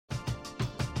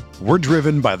We're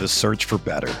driven by the search for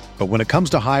better. But when it comes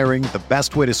to hiring, the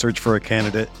best way to search for a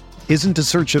candidate isn't to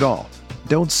search at all.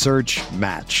 Don't search,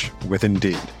 match with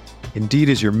Indeed. Indeed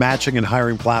is your matching and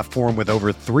hiring platform with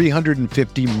over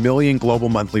 350 million global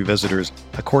monthly visitors,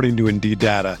 according to Indeed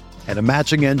data, and a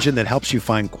matching engine that helps you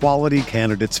find quality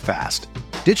candidates fast.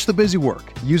 Ditch the busy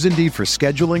work. Use Indeed for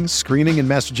scheduling, screening, and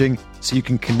messaging so you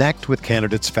can connect with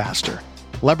candidates faster.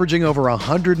 Leveraging over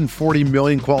 140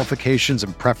 million qualifications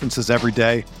and preferences every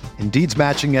day, Indeed's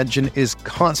matching engine is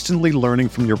constantly learning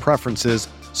from your preferences,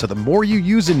 so the more you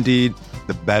use Indeed,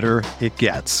 the better it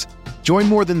gets. Join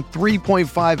more than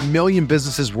 3.5 million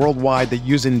businesses worldwide that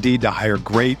use Indeed to hire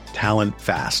great talent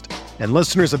fast. And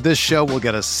listeners of this show will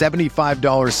get a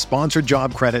 $75 sponsored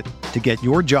job credit to get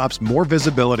your jobs more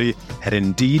visibility at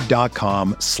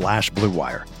Indeed.com/Blue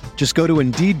Wire. Just go to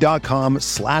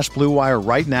Indeed.com/Blue Wire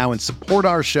right now and support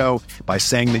our show by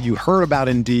saying that you heard about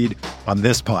Indeed on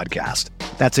this podcast.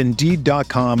 That's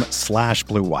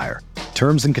Indeed.com/Blue Wire.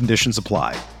 Terms and conditions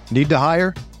apply. Need to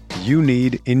hire? You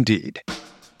need Indeed.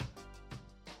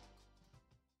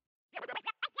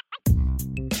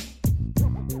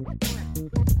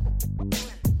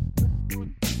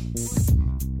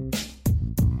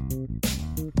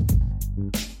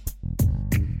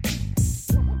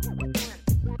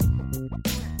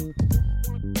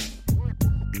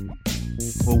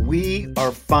 Well, we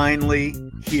are finally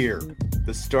here.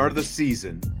 The start of the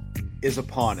season is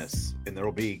upon us, and there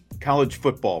will be college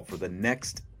football for the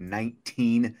next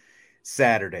 19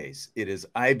 Saturdays. It is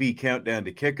IB Countdown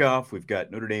to Kickoff. We've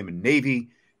got Notre Dame and Navy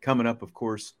coming up, of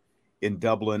course, in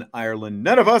Dublin, Ireland.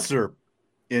 None of us are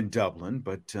in Dublin,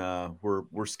 but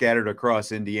we're scattered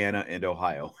across Indiana and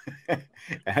Ohio,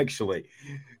 actually,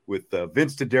 with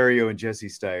Vince D'Addario and Jesse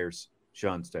Stiers.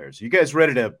 Sean Stiers. You guys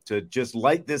ready to just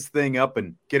light this thing up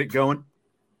and get it going?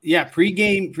 Yeah,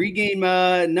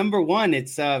 pregame number one.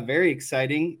 It's very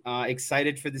exciting.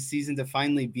 Excited for the season to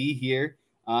finally be here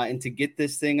and to get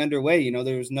this thing underway. You know,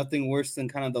 there was nothing worse than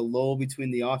kind of the lull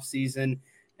between the off season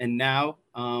and now,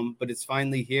 but it's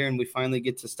finally here, and we finally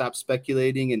get to stop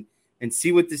speculating and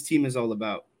see what this team is all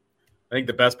about. I think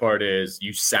the best part is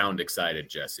you sound excited,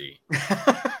 Jesse.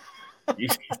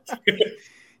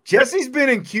 Jesse's been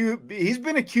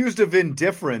accused of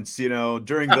indifference, you know,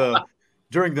 during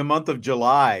the month of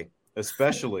July,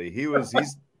 especially. He's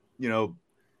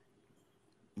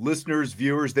listeners,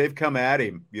 viewers, they've come at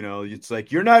him. You know, it's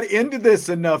like, you're not into this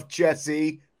enough,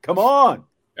 Jesse. Come on.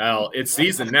 Well, it's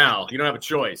season now. You don't have a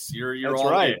choice. You're That's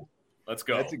all right. in. Let's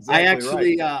go. That's exactly I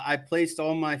actually right. I placed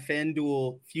all my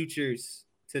FanDuel futures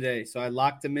today, so I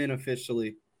locked them in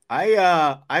officially.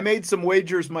 I made some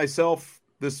wagers myself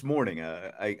this morning.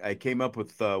 I came up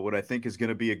with what I think is going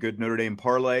to be a good Notre Dame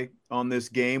parlay on this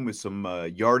game with some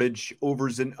yardage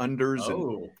overs and unders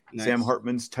and nice. Sam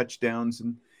Hartman's touchdowns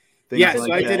and things yeah, like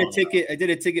so I that.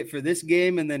 did a ticket for this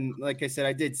game, and then, like I said,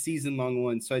 I did season-long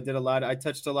ones. So I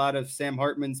touched a lot of Sam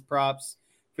Hartman's props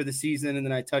for the season, and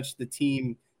then I touched the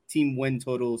team win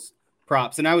totals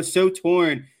props. And I was so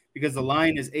torn because the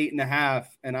line is 8.5,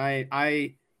 and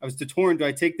I was torn. Do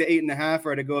I take the 8.5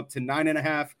 or do I go up to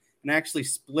 9.5? And I actually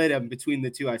split them between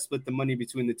the two. I split the money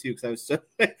between the two because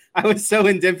I was so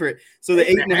indifferent. So the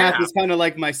 8.5 is kind of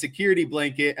like my security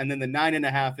blanket, and then the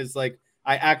 9.5 is like,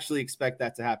 I actually expect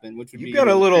that to happen, which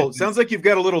would sounds like you've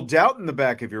got a little doubt in the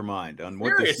back of your mind on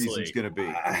what this season's going to be.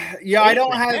 I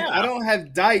don't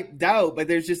have doubt, but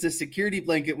there's just a security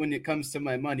blanket when it comes to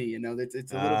my money. You know, it's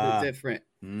a little bit different.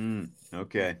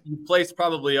 Okay. You placed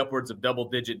probably upwards of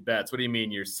double-digit bets. What do you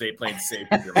mean you're playing safe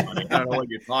with your money? I don't know what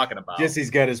you're talking about. Jesse's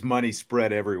got his money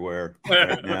spread everywhere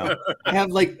right now. I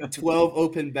have like 12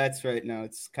 open bets right now.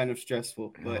 It's kind of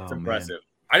stressful, but it's impressive. Man.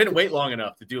 I didn't wait long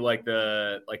enough to do like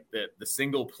the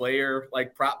single player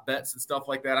like prop bets and stuff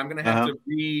like that. I'm gonna have to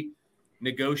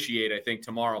renegotiate, I think,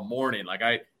 tomorrow morning. Like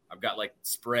I've got like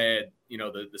spread, you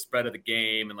know, the spread of the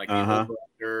game and like the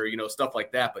over-under, you know, stuff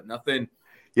like that, but nothing.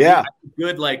 Yeah,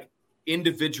 good like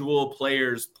individual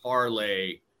players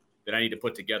parlay that I need to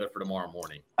put together for tomorrow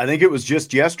morning. I think it was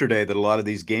just yesterday that a lot of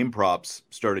these game props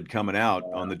started coming out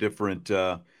on the different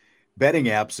betting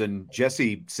apps, and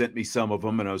Jesse sent me some of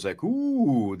them, and I was like,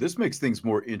 ooh, this makes things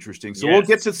more interesting. So we'll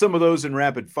get to some of those in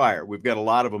rapid fire. We've got a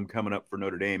lot of them coming up for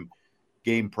Notre Dame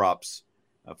game props,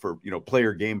 for, you know,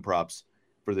 player game props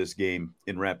for this game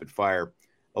in rapid fire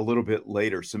a little bit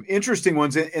later. Some interesting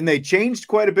ones, and they changed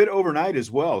quite a bit overnight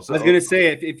as well. So I was going to say,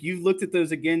 if you looked at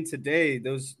those again today,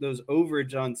 those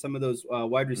overage on some of those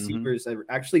wide receivers are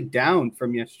actually down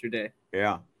from yesterday.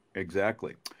 Yeah,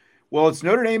 exactly. Well, it's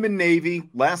Notre Dame and Navy.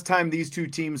 Last time these two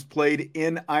teams played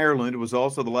in Ireland was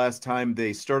also the last time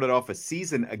they started off a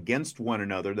season against one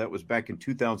another. That was back in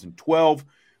 2012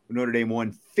 Notre Dame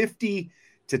won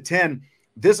 50-10.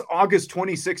 This August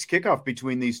 26th kickoff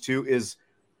between these two is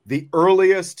the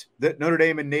earliest that Notre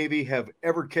Dame and Navy have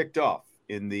ever kicked off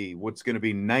in the what's going to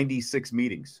be 96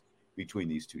 meetings between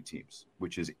these two teams,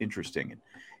 which is interesting. And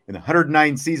in the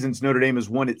 109 seasons Notre Dame has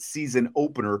won its season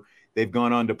opener, they've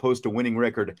gone on to post a winning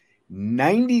record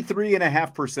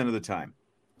 93.5% of the time.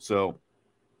 So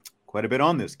quite a bit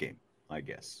on this game, I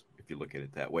guess, if you look at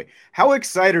it that way. How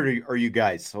excited are you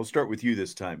guys? I'll start with you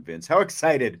this time, Vince. How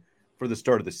excited for the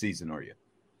start of the season are you?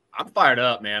 I'm fired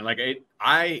up, man. Like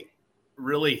I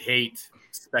really hate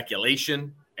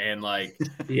speculation and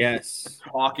yes,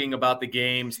 talking about the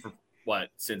games for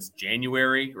since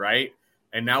January, right?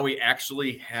 And now we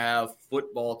actually have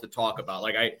football to talk about.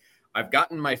 I've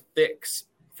gotten my fix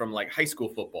from high school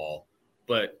football,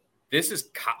 but this is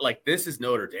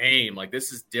Notre Dame.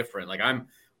 This is different.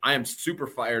 I am super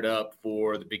fired up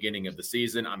for the beginning of the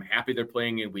season. I'm happy they're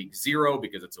playing in week 0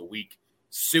 because it's a week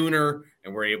sooner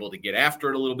and we're able to get after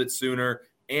it a little bit sooner.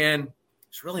 And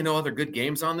there's really no other good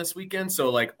games on this weekend.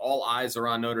 So all eyes are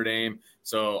on Notre Dame.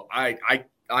 So I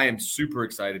am super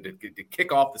excited to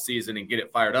kick off the season and get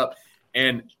it fired up.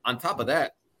 And on top of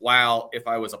that, while if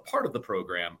I was a part of the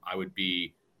program, I would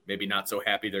be maybe not so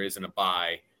happy there isn't a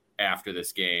bye after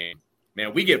this game.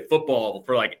 Man, we get football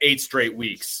for 8 straight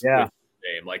weeks. Yeah.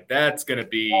 That's going to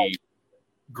be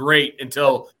great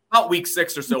until about week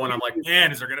 6 or so when I'm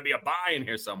man, is there going to be a bye in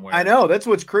here somewhere? I know. That's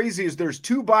what's crazy is there's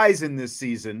 2 byes in this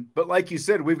season. But like you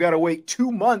said, we've got to wait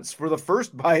 2 months for the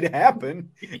first bye to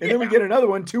happen. And then we get another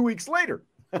one 2 weeks later.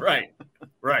 Right.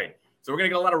 So we're going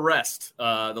to get a lot of rest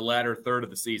the latter third of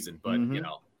the season. But,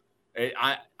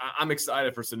 I'm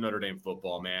excited for some Notre Dame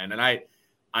football, man. And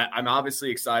I'm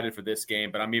obviously excited for this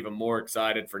game, but I'm even more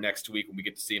excited for next week when we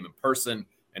get to see them in person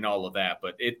and all of that.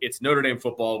 But it's Notre Dame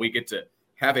football. We get to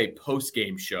have a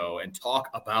post-game show and talk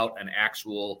about an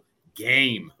actual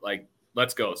game.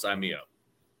 Let's go. Sign me up.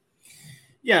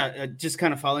 Yeah, just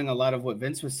kind of following a lot of what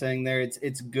Vince was saying there.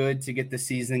 It's good to get the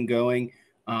season going.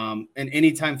 And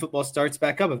anytime football starts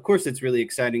back up, of course, it's really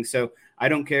exciting. So I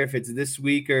don't care if it's this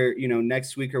week or,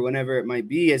 next week or whenever it might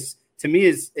be. To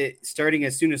me, starting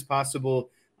as soon as possible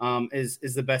is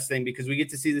the best thing because we get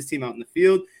to see this team out in the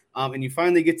field. And you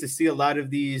finally get to see a lot of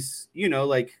these,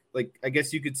 I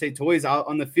guess you could say toys out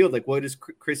on the field. What is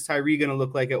Chris Tyree going to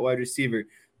look like at wide receiver?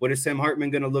 What is Sam Hartman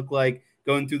going to look like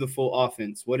going through the full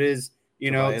offense? What is,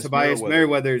 Tobias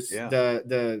Merriweather's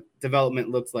the development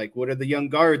looks like? What are the young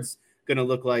guards going to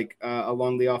look like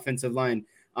along the offensive line?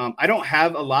 I don't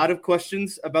have a lot of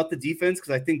questions about the defense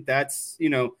because I think that's,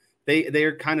 they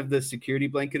are kind of the security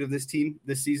blanket of this team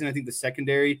this season. I think the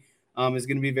secondary is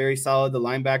going to be very solid. The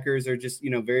linebackers are just,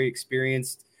 very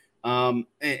experienced. And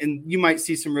you might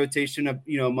see some rotation of,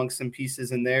 amongst some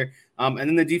pieces in there. And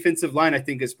then the defensive line, I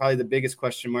think, is probably the biggest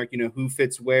question mark, who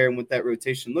fits where and what that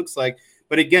rotation looks like.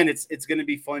 But again, it's going to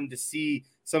be fun to see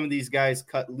some of these guys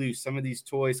cut loose, some of these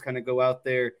toys kind of go out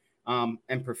there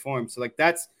and perform. So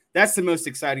that's the most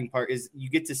exciting part is you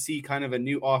get to see kind of a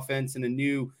new offense and a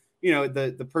new,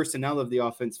 the personnel of the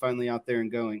offense finally out there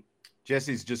and going.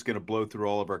 Jesse's just going to blow through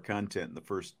all of our content in the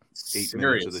first 8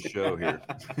 minutes of the show here.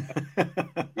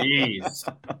 Jeez.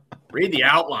 Read the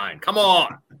outline. Come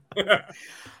on.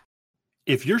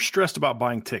 If you're stressed about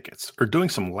buying tickets or doing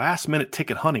some last-minute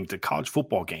ticket hunting to college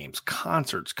football games,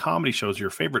 concerts, comedy shows,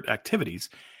 your favorite activities,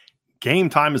 Game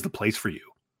Time is the place for you.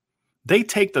 They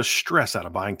take the stress out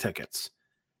of buying tickets.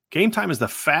 Game Time is the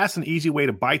fast and easy way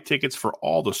to buy tickets for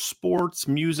all the sports,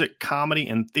 music, comedy,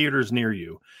 and theaters near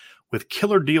you. With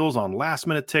killer deals on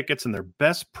last-minute tickets and their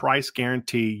best price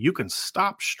guarantee, you can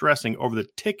stop stressing over the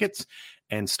tickets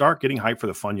and start getting hyped for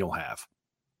the fun you'll have.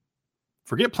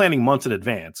 Forget planning months in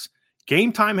advance.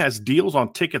 Game Time has deals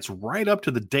on tickets right up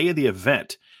to the day of the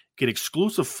event. Get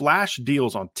exclusive flash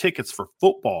deals on tickets for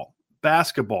football,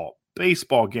 basketball,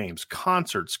 baseball games,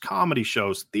 concerts, comedy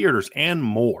shows, theaters, and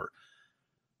more.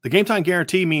 The Game Time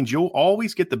guarantee means you'll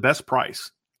always get the best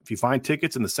price. If you find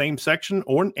tickets in the same section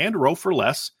and row for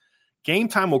less, Game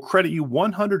Time will credit you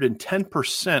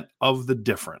 110% of the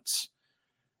difference.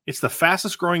 It's the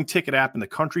fastest growing ticket app in the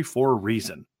country for a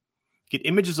reason. Get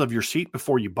images of your seat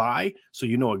before you buy so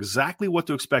you know exactly what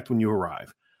to expect when you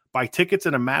arrive. Buy tickets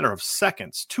in a matter of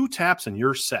seconds, 2 taps and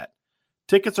you're set.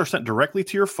 Tickets are sent directly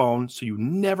to your phone so you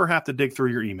never have to dig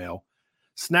through your email.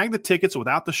 Snag the tickets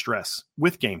without the stress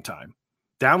with Game Time.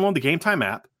 Download the Game Time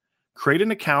app, create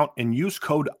an account, and use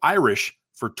code IRISH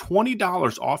for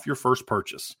 $20 off your first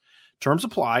purchase. Terms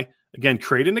apply. Again,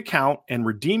 create an account and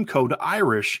redeem code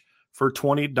IRISH for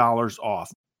 $20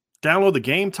 off. Download the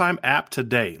Game Time app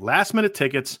today. Last minute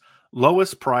tickets,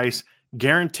 lowest price,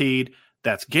 guaranteed.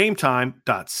 That's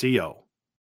gametime.co.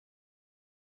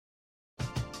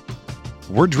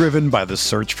 We're driven by the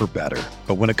search for better.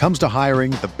 But when it comes to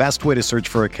hiring, the best way to search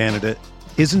for a candidate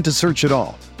isn't to search at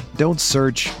all. Don't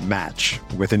search, match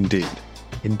with Indeed.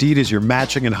 Indeed is your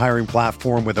matching and hiring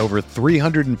platform with over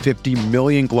 350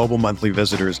 million global monthly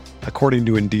visitors, according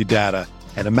to Indeed data,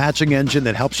 and a matching engine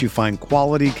that helps you find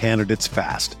quality candidates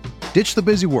fast. Ditch the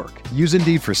busy work. Use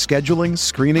Indeed for scheduling,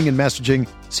 screening, and messaging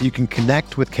so you can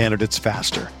connect with candidates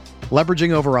faster.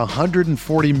 Leveraging over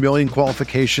 140 million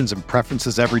qualifications and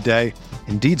preferences every day,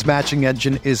 Indeed's matching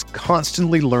engine is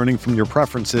constantly learning from your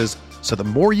preferences, so the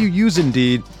more you use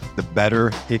Indeed, the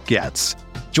better it gets.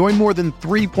 Join more than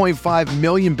 3.5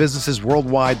 million businesses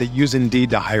worldwide that use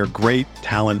Indeed to hire great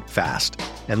talent fast.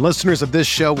 And listeners of this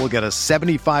show will get a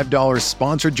 $75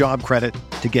 sponsored job credit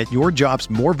to get your jobs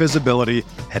more visibility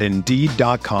at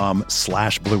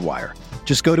Indeed.com/Blue Wire.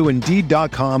 Just go to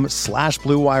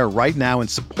Indeed.com/Blue Wire right now and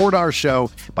support our show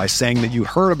by saying that you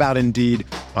heard about Indeed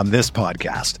on this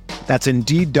podcast. That's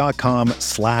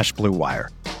Indeed.com/Blue Wire.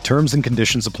 Terms and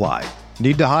conditions apply.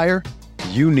 Need to hire?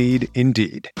 You need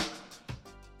Indeed.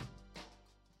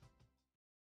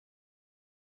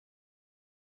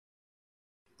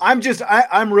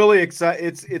 I'm really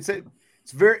excited.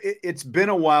 It's been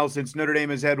a while since Notre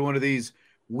Dame has had one of these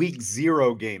week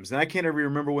 0 games. And I can't ever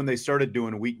remember when they started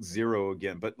doing week 0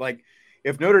 again. But like,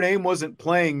 if Notre Dame wasn't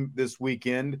playing this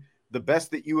weekend, the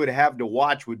best that you would have to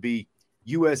watch would be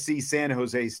USC San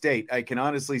Jose State. I can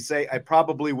honestly say I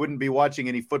probably wouldn't be watching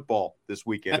any football this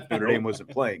weekend if Notre Dame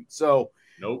wasn't playing. So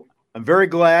nope. I'm very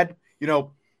glad,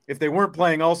 if they weren't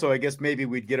playing also, I guess maybe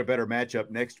we'd get a better matchup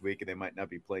next week and they might not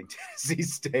be playing Tennessee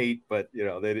State, but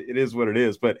it is what it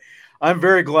is. But I'm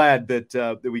very glad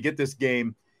that we get this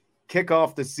game, kick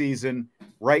off the season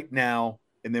right now,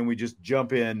 and then we just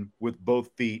jump in with both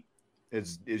feet,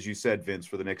 as you said, Vince,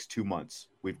 for the next 2 months.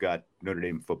 We've got Notre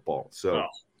Dame football. So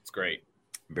it's great.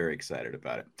 I'm very excited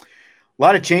about it. A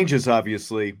lot of changes,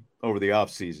 obviously, over the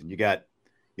offseason. You got,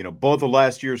 both of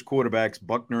last year's quarterbacks,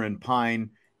 Buckner and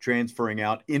Pine, transferring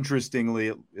out.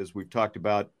 Interestingly, as we've talked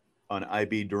about on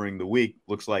IB during the week,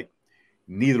 looks like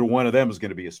neither one of them is going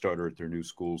to be a starter at their new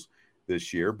schools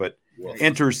this year. But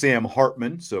enter Sam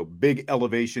Hartman, so big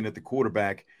elevation at the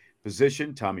quarterback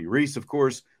position. Tommy Rees, of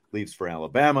course, leaves for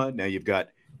Alabama. Now you've got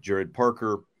Jared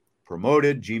Parker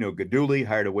promoted. Gino Gaduli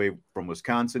hired away from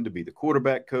Wisconsin to be the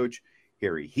quarterback coach.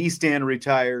 Harry Heastan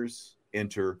retires.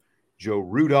 Enter Joe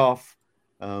Rudolph.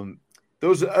 And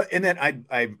then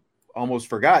I almost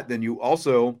forgot. Then you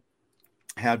also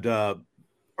had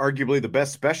arguably the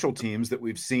best special teams that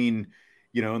we've seen,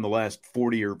 in the last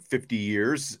 40 or 50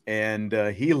 years. And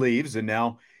he leaves, and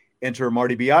now enter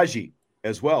Marty Biaggi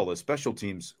as well as special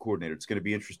teams coordinator. It's going to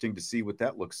be interesting to see what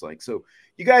that looks like. So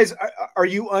you guys, are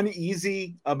you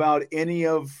uneasy about any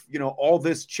of, all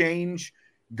this change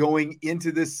going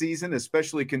into this season,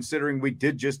 especially considering we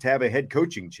did just have a head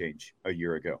coaching change a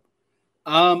year ago?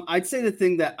 I'd say the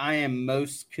thing that I am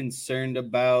most concerned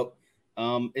about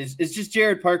is just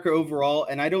Jared Parker overall.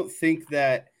 And I don't think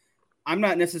that I'm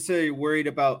not necessarily worried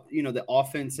about, the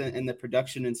offense and the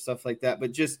production and stuff like that,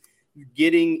 but just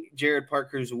getting Jared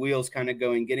Parker's wheels kind of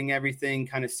going, getting everything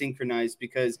kind of synchronized,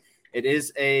 because it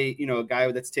is a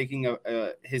guy that's taking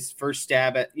his first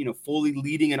stab at, fully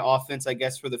leading an offense, I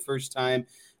guess, for the first time.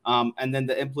 And then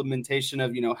the implementation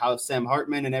of, how Sam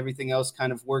Hartman and everything else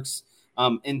kind of works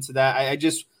into that.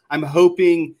 I'm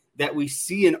hoping that we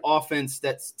see an offense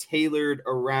that's tailored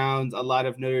around a lot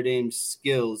of Notre Dame's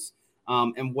skills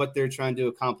and what they're trying to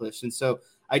accomplish. And so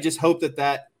I just hope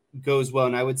that goes well.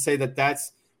 And I would say that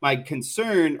that's my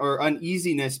concern or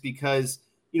uneasiness, because,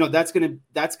 that's going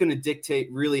to dictate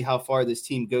really how far this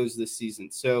team goes this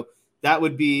season. So that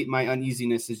would be my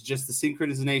uneasiness, is just the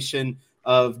synchronization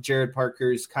of Jared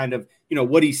Parker's kind of,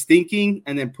 what he's thinking,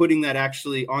 and then putting that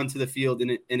actually onto the field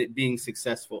and it being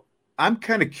successful. I'm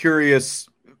kind of curious.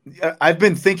 I've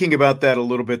been thinking about that a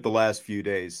little bit the last few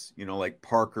days, like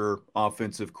Parker,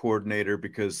 offensive coordinator,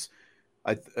 because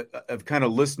I've kind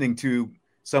of listening to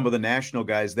some of the national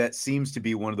guys. That seems to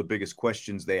be one of the biggest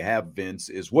questions they have, Vince,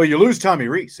 is, well, you lose Tommy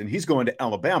Rees and he's going to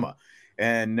Alabama.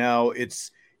 And now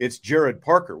it's Jared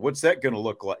Parker. What's that going to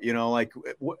look like?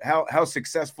 How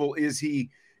successful is he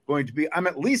going to be? I'm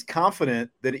at least confident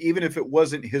that even if it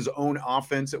wasn't his own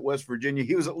offense at West Virginia,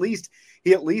 he at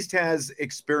least has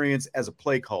experience as a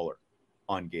play caller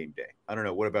on game day. I don't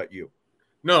know. What about you?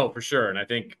 No, for sure. And I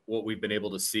think what we've been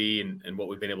able to see and what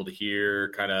we've been able to hear,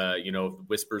 kind of,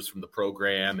 whispers from the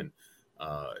program, and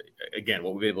again,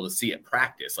 what we've been able to see at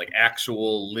practice, like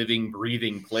actual living,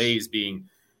 breathing plays being,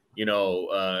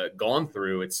 gone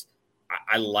through.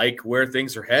 I like where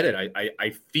things are headed. I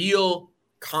feel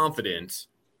confident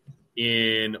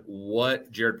in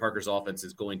what Jared Parker's offense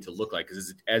is going to look like.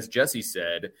 Because as Jesse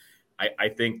said, I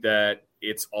think that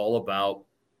it's all about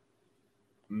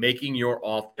making your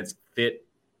offense fit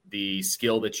the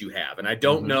skill that you have. And I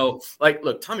don't know, like,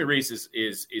 look, Tommy Rees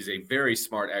is a very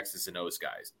smart X's and O's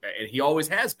guy, and he always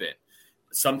has been.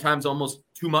 Sometimes almost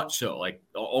too much so, like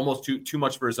almost too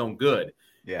much for his own good.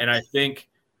 Yeah. And I think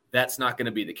that's not going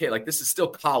to be the case. Like, this is still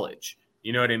college.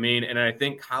 You know what I mean? And I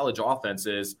think college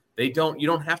offenses, you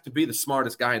don't have to be the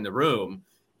smartest guy in the room.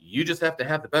 You just have to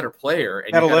have the better player.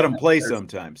 And got to let him play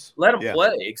sometimes. Let him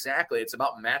play. Exactly. It's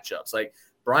about matchups. Like,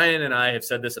 Brian and I have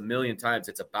said this a million times.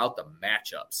 It's about the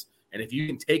matchups. And if you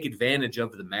can take advantage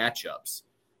of the matchups,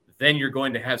 then you're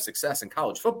going to have success in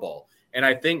college football. And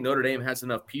I think Notre Dame has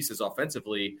enough pieces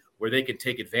offensively where they can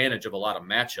take advantage of a lot of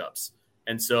matchups.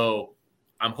 And so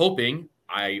I'm hoping,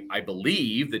 I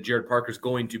believe that Jared Parker's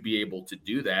going to be able to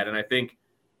do that. And I think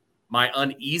my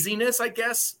uneasiness, I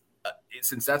guess,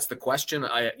 since that's the question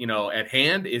at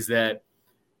hand, is that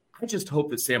I just hope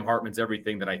that Sam Hartman's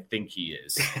everything that I think he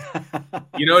is.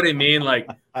 You know what I mean? Like,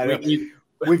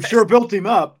 we've sure built him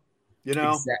up,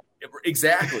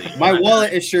 Exactly. My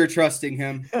wallet is sure trusting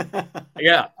him.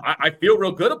 Yeah, I feel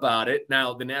real good about it.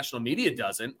 Now, the national media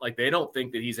doesn't. Like, they don't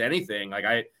think that he's anything.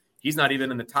 Like, he's not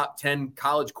even in the top 10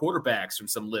 college quarterbacks from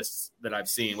some lists that I've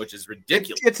seen, which is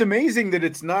ridiculous. It's amazing that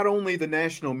it's not only the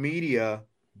national media,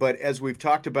 but as we've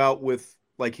talked about with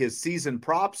like his season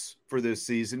props for this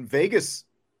season, Vegas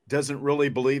doesn't really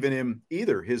believe in him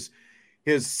either. His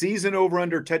season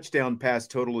over-under touchdown pass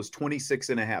total is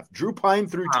 26.5. Drew Pine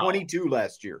threw 22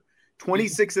 last year.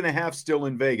 26.5 still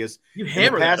in Vegas. You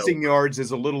hammer the passing yards is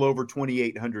a little over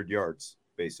 2,800 yards,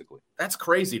 basically. That's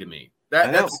crazy to me.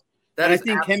 I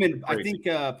think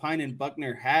Pine and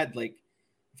Buckner had, like,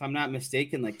 if I'm not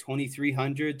mistaken, like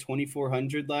 2,300,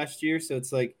 2,400 last year. So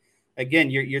it's like,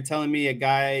 again, you're telling me a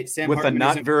guy, Sam with Hartman, a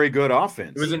not very good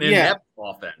offense. It was an inept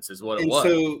offense, is what it was.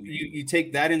 So you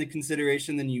take that into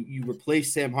consideration, then you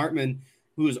replace Sam Hartman,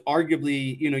 who is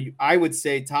arguably, I would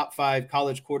say top 5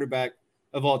 college quarterback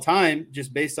of all time,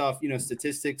 just based off,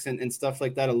 statistics and stuff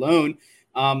like that alone.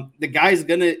 The guy's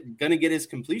gonna get his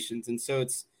completions, and so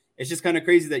it's just kind of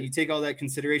crazy that you take all that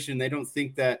consideration. They don't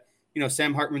think that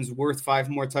Sam Hartman's worth 5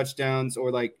 more touchdowns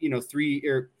or 3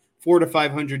 or 400 to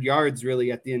 500 yards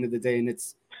really at the end of the day. And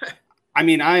it's,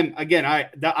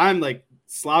 I'm like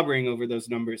slobbering over those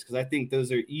numbers because I think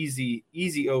those are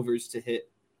easy overs to hit.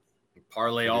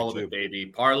 Parlay all of it, baby.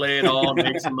 Parlay it all,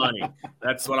 make some money.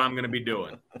 That's what I'm going to be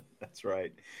doing. That's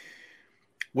right.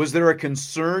 Was there a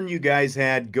concern you guys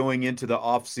had going into the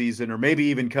off season, or maybe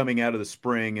even coming out of the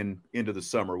spring and into the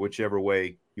summer, whichever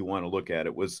way you want to look at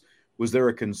it? Was there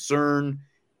a concern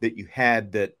that you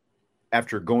had that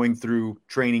after going through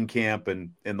training camp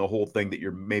and the whole thing that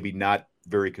you're maybe not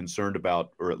very concerned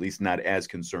about, or at least not as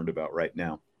concerned about right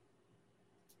now?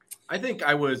 I think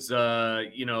I was,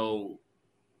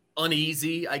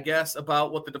 uneasy, I guess,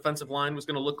 about what the defensive line was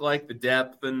going to look like, the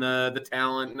depth and the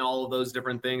talent and all of those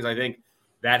different things. I think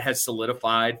that has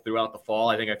solidified throughout the fall.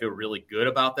 I think I feel really good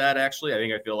about that, actually.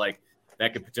 I feel like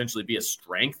that could potentially be a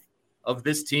strength of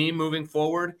this team moving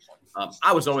forward.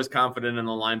 I was always confident in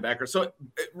the linebacker. So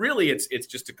really it's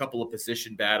just a couple of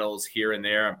position battles here and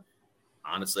there.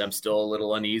 Honestly, I'm still a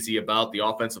little uneasy about the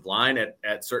offensive line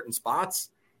at certain spots.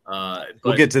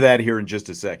 We'll get to that here in just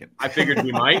a second. I figured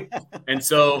we might. And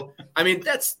so,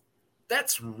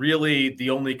 that's really the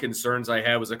only concerns I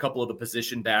had, was a couple of the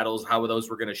position battles, how those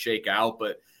were going to shake out.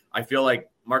 But I feel like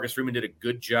Marcus Freeman did a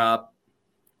good job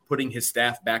putting his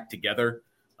staff back together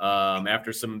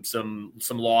after some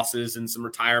losses and some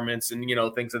retirements and,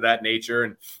 things of that nature.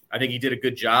 And I think he did a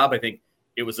good job. I think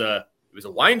it was a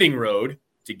winding road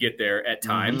to get there at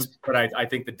times, but I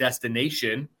think the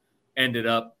destination ended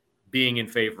up being in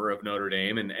favor of Notre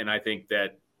Dame. And I think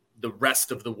that the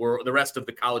rest of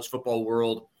the college football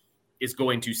world is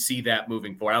going to see that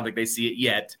moving forward. I don't think they see it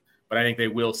yet, but I think they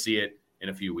will see it in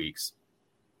a few weeks.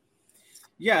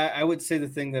 Yeah, I would say the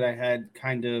thing that I had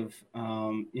kind of,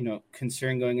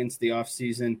 concern going into the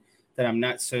offseason that I'm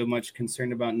not so much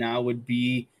concerned about now would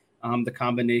be the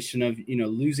combination of,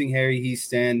 losing Harry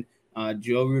Heaston,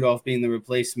 Joe Rudolph being the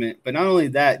replacement. But not only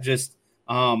that, just,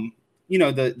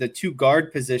 the 2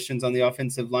 guard positions on the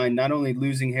offensive line, not only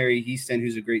losing Harry Heaston,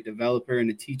 who's a great developer and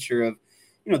a teacher of,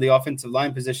 the offensive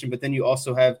line position, but then you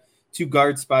also have 2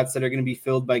 guard spots that are going to be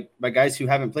filled by guys who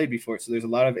haven't played before. So there's a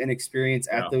lot of inexperience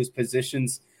at those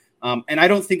positions. And I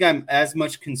don't think I'm as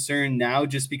much concerned now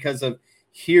just because of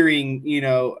hearing,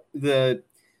 it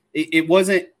was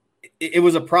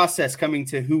a process coming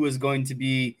to who was going to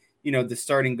be, the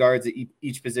starting guards at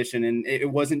each position. And it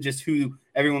wasn't just who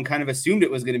everyone kind of assumed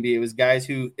it was going to be. It was guys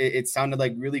who it sounded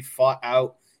like really fought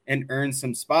out and earned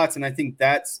some spots. And I think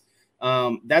that's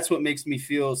what makes me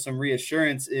feel some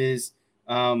reassurance is,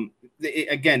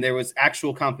 again, there was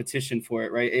actual competition for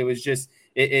it, right? It was just,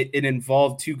 it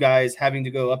involved two guys having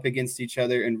to go up against each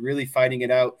other and really fighting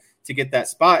it out to get that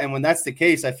spot. And when that's the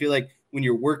case, I feel like when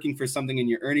you're working for something and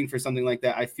you're earning for something like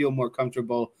that, I feel more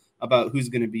comfortable about who's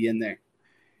going to be in there.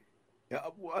 Yeah,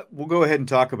 we'll go ahead and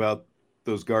talk about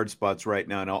those guard spots right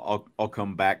now, and I'll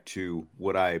come back to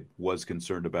what I was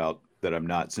concerned about that I'm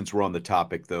not, since we're on the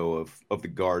topic, though, of the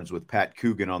guards with Pat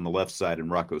Coogan on the left side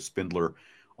and Rocco Spindler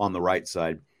on the right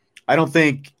side. I don't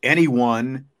think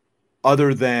anyone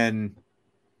other than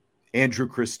Andrew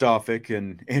Kristofic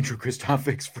and Andrew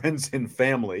Kristofic's friends and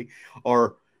family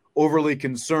are overly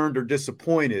concerned or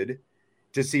disappointed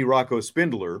to see Rocco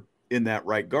Spindler in that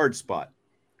right guard spot.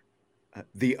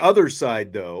 The other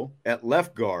side, though, at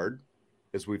left guard,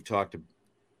 as we've talked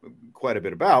quite a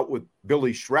bit about, with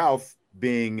Billy Schrauth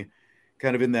being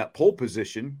kind of in that pole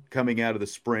position coming out of the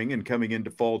spring and coming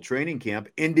into fall training camp,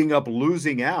 ending up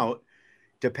losing out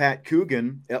to Pat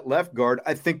Coogan at left guard,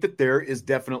 I think that there is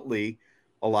definitely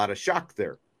a lot of shock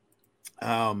there.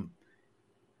 And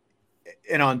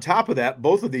on top of that,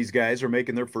 both of these guys are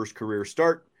making their first career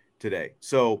start today.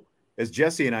 So as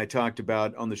Jesse and I talked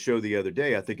about on the show the other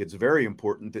day, I think it's very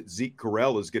important that Zeke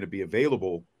Correll is going to be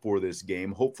available for this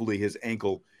game. Hopefully his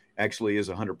ankle actually is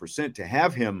 100% to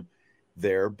have him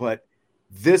there. But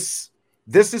this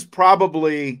is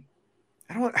probably,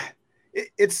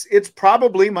 it's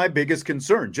probably my biggest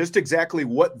concern, just exactly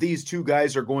what these two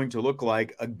guys are going to look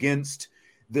like against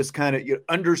this kind of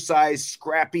undersized,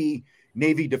 scrappy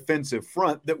Navy defensive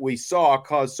front that we saw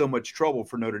cause so much trouble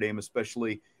for Notre Dame,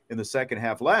 especially in the second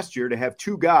half last year, to have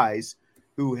two guys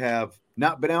who have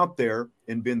not been out there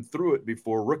and been through it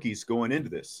before, rookies going into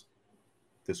this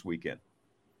weekend.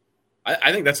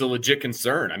 I think that's a legit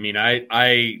concern. I mean,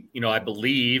 I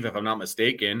believe, if I'm not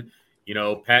mistaken,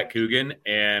 Pat Coogan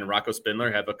and Rocco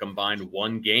Spindler have a combined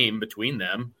one game between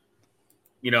them,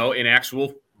 in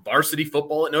actual varsity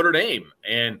football at Notre Dame.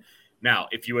 And now,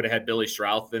 if you would have had Billy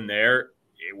Schrauth in there,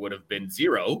 it would have been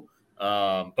 0.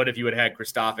 But if you had had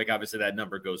Kristofic, obviously that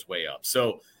number goes way up.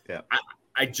 So yeah.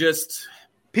 I just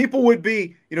people would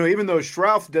be, even though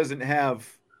Schrauth doesn't have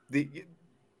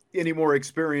any more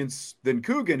experience than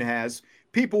Coogan has,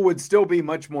 people would still be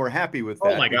much more happy with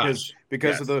that. Oh my gosh.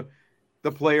 Because yes. of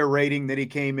the player rating that he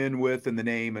came in with and the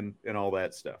name and all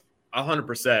that stuff.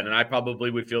 100%. And I probably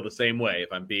would feel the same way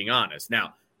if I'm being honest.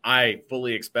 Now, I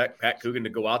fully expect Pat Coogan to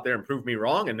go out there and prove me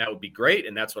wrong, and that would be great,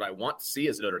 and that's what I want to see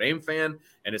as a Notre Dame fan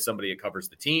and as somebody that covers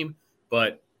the team.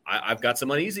 But I've got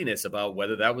some uneasiness about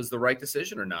whether that was the right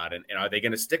decision or not, and are they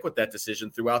going to stick with that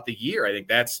decision throughout the year? I think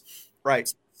that's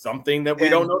right. Something that we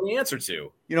don't know the answer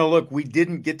to. Look, we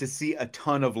didn't get to see a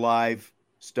ton of live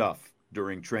stuff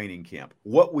during training camp.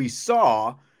 What we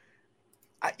saw,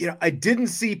 I didn't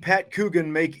see Pat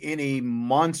Coogan make any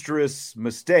monstrous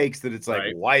mistakes that it's like,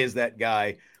 right. Why is that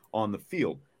guy on the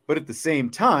field? But at the same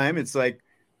time, it's like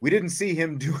we didn't see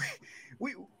him do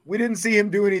we didn't see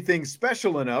him do anything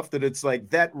special enough that it's like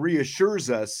that reassures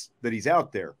us that he's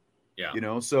out there.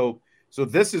 Yeah. So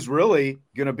this is really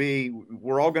going to be,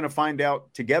 we're all going to find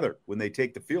out together when they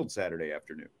take the field Saturday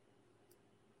afternoon.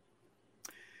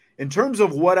 In terms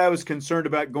of what I was concerned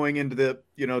about going into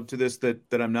to this that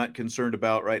I'm not concerned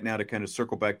about right now, to kind of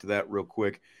circle back to that real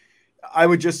quick, I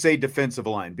would just say defensive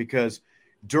line, because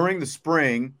during the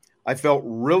spring, I felt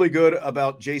really good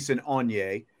about Jason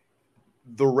Onye.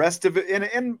 The rest of it,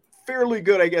 and fairly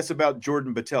good, I guess, about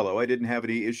Jordan Botello. I didn't have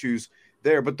any issues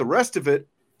there, but the rest of it,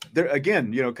 there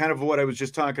again, kind of what I was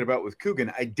just talking about with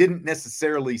Coogan, I didn't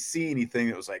necessarily see anything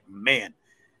that was like, man,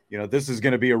 this is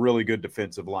going to be a really good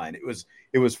defensive line.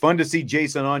 It was fun to see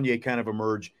Jason Onye kind of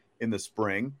emerge in the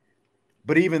spring,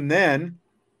 but even then,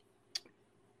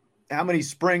 how many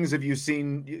springs have you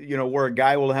seen, where a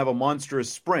guy will have a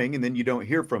monstrous spring and then you don't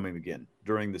hear from him again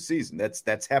during the season?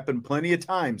 That's happened plenty of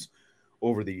times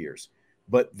over the years.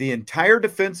 But the entire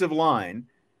defensive line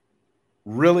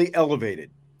really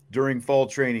elevated during fall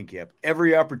training camp.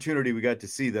 Every opportunity we got to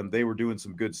see them, they were doing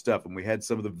some good stuff. And we had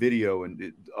some of the video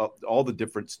and all the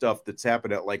different stuff that's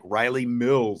happened at, like, Riley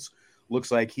Mills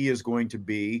looks like he is going to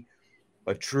be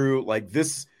a true, like,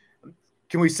 this.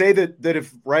 Can we say that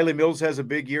if Riley Mills has a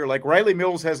big year, like Riley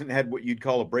Mills hasn't had what you'd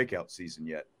call a breakout season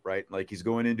yet, right? Like, he's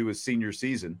going into his senior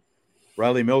season.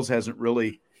 Riley Mills hasn't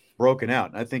really broken out.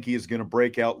 And I think he is going to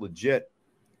break out legit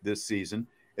this season.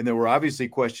 And there were obviously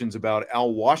questions about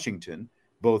Al Washington,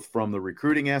 both from the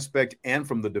recruiting aspect and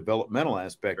from the developmental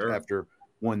aspect after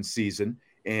one season.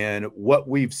 And what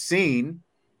we've seen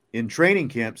in training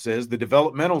camp says the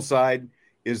developmental side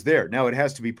is there. Now it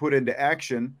has to be put into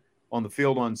action on the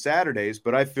field on Saturdays,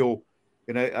 but I feel,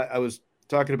 and I was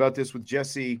talking about this with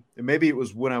Jesse, and maybe it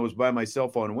was when I was by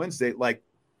myself on Wednesday, like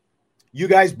you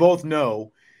guys both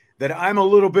know that I'm a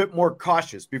little bit more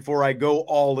cautious before I go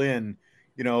all in,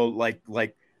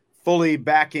 like fully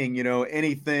backing,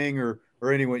 anything or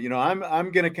anyone,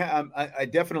 I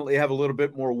definitely have a little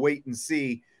bit more wait and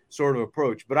see sort of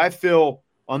approach, but I feel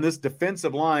on this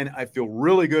defensive line, I feel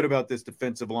really good about this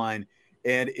defensive line.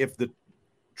 And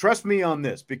trust me on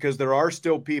this, because there are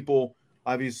still people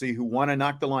obviously who want to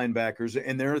knock the linebackers,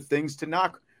 and there are things to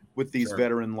knock with these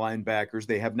veteran linebackers.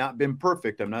 They have not been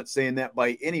perfect. I'm not saying that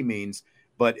by any means,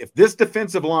 but if this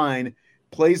defensive line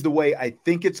plays the way I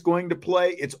think it's going to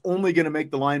play, it's only going to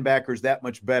make the linebackers that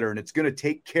much better. And it's going to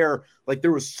take care, like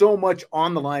there was so much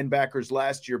on the linebackers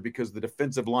last year because the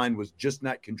defensive line was just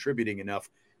not contributing enough.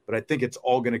 But I think it's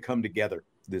all going to come together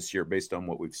this year based on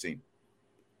what we've seen.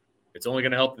 It's only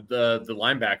going to help the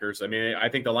linebackers. I mean, I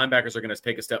think the linebackers are going to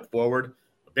take a step forward,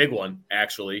 a big one,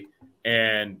 actually.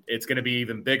 And it's going to be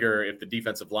even bigger if the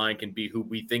defensive line can be who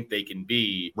we think they can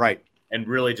be. Right. And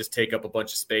really just take up a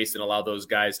bunch of space and allow those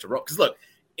guys to roll. Because, look,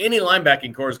 any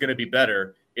linebacking core is going to be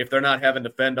better if they're not having to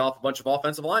fend off a bunch of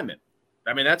offensive linemen.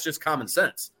 I mean, that's just common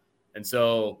sense. And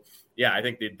so, yeah, I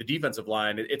think the defensive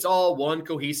line, it's all one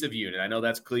cohesive unit. I know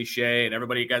that's cliche and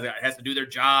everybody has to do their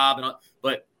job,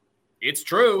 but it's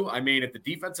true. I mean, if the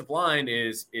defensive line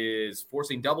is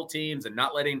forcing double teams and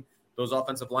not letting those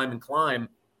offensive linemen climb,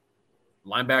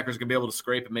 linebackers are going to be able to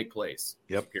scrape and make plays.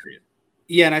 Yep. Period.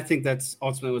 Yeah, and I think that's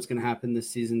ultimately what's going to happen this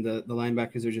season. The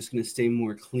linebackers are just going to stay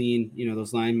more clean.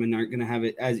 Those linemen aren't going to have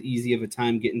it as easy of a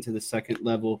time getting to the second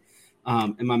level.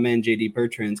 And my man J.D.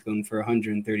 Bertrand's going for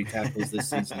 130 tackles this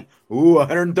season. Ooh,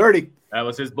 130. That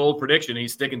was his bold prediction.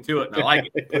 He's sticking to it, and I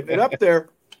like it. Putting it up there.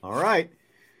 All right.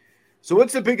 So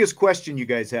what's the biggest question you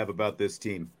guys have about this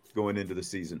team going into the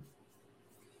season?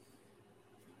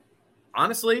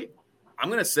 Honestly, I'm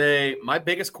going to say my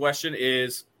biggest question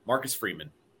is Marcus Freeman.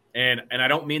 And I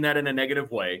don't mean that in a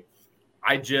negative way.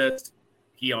 I just,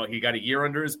 he got a year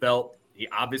under his belt. He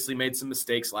obviously made some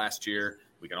mistakes last year.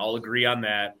 We can all agree on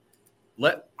that.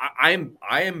 I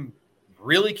am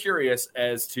really curious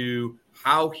as to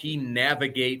how he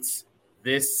navigates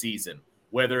this season,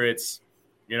 whether it's,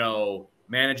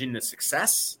 managing the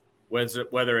success,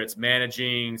 whether it's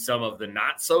managing some of the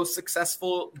not so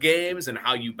successful games and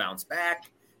how you bounce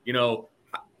back.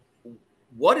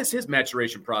 What is his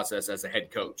maturation process as a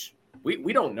head coach?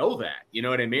 We don't know that. You know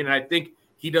what I mean? And I think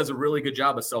he does a really good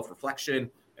job of self-reflection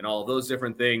and all of those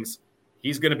different things.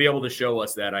 He's going to be able to show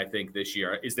us that, I think, this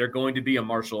year. Is there going to be a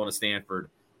Marshall and a Stanford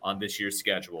on this year's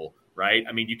schedule, right?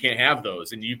 I mean, you can't have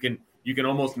those. And you can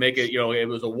almost make it, it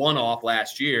was a one-off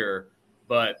last year,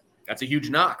 but that's a huge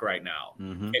knock right now.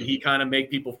 Mm-hmm. And he kind of make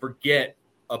people forget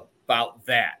about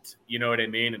that. You know what I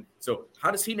mean? And so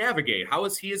how does he navigate? How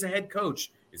is he as a head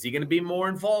coach? Is he going to be more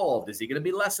involved? Is he going to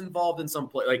be less involved in some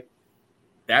play? Like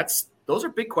those are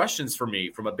big questions for me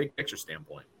from a big picture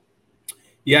standpoint.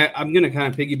 Yeah, I'm going to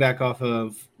kind of piggyback off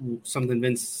of something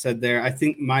Vince said there. I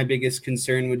think my biggest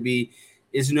concern would be,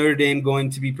 is Notre Dame going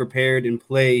to be prepared and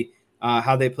play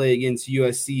how they play against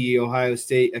USC, Ohio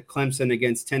State, Clemson,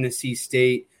 against Tennessee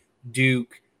State,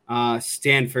 Duke,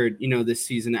 Stanford, this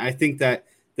season? I think that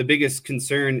the biggest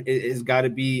concern is got to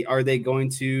be, are they going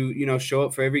to, show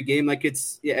up for every game? Like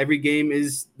every game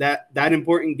is that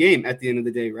important game at the end of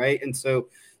the day. Right. And so,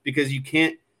 because you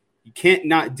can't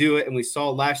not do it. And we saw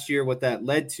last year what that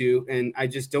led to. And I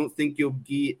just don't think you'll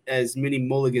get as many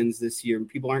mulligans this year.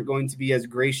 People aren't going to be as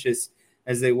gracious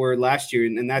as they were last year.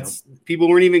 And that's, people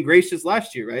weren't even gracious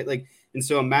last year. Right. Like, and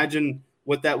so imagine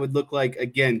what that would look like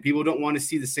again. People don't want to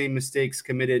see the same mistakes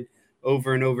committed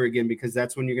over and over again, because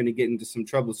that's when you're going to get into some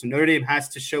trouble. So Notre Dame has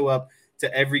to show up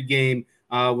to every game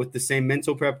with the same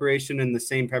mental preparation and the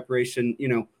same preparation,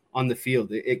 on the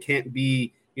field. It can't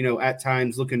be, at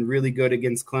times looking really good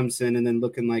against Clemson and then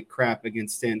looking like crap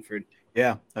against Stanford.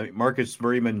 Yeah. I mean, Marcus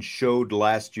Freeman showed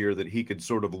last year that he could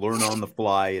sort of learn on the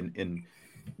fly and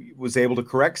was able to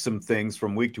correct some things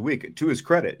from week to week, to his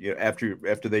credit,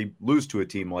 after they lose to a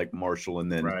team like Marshall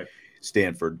and then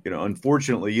Stanford.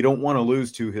 Unfortunately, you don't want to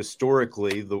lose to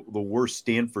historically the worst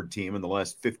Stanford team in the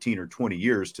last 15 or 20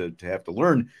 years to have to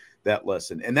learn that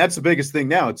lesson. And that's the biggest thing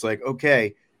now. It's like,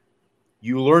 okay,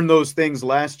 you learned those things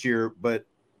last year, but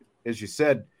as you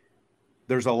said,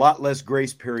 there's a lot less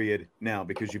grace period now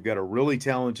because you've got a really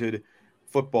talented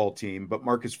football team, but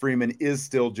Marcus Freeman is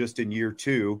still just in year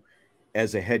 2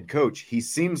 as a head coach. He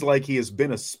seems like he has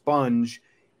been a sponge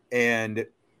and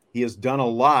he has done a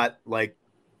lot. Like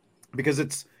because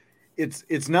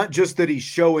it's not just that he's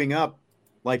showing up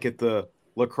like at the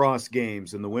lacrosse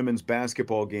games and the women's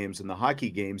basketball games and the hockey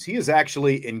games. He is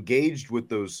actually engaged with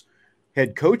those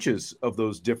head coaches of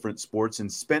those different sports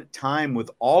and spent time with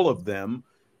all of them,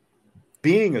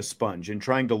 being a sponge and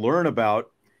trying to learn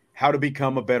about how to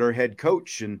become a better head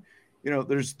coach. And,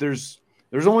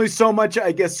 there's only so much,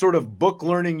 I guess, sort of book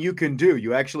learning you can do.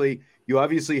 You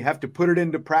obviously have to put it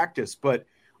into practice, but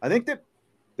I think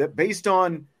that based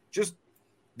on just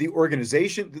the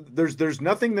organization, there's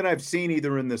nothing that I've seen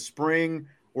either in the spring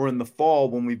or in the fall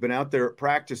when we've been out there at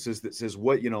practices that says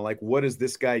what is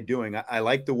this guy doing? I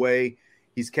like the way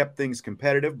he's kept things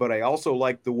competitive, but I also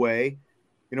like the way,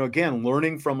 again,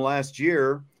 learning from last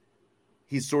year,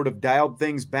 he's sort of dialed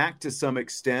things back to some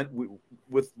extent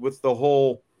with the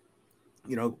whole,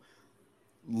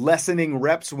 lessening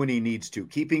reps when he needs to,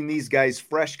 keeping these guys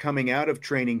fresh coming out of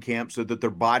training camp so that their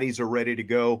bodies are ready to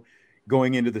go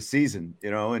going into the season,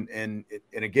 and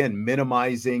again,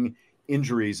 minimizing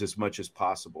injuries as much as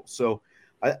possible. So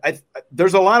I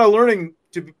there's a lot of learning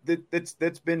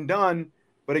that's been done,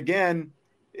 but again,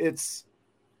 is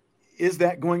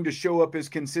that going to show up as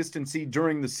consistency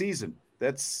during the season?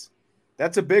 That's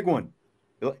a big one.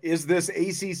 Is this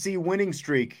ACC winning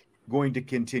streak going to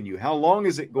continue? How long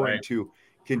is it going to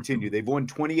continue? They've won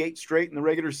 28 straight in the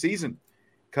regular season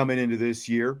coming into this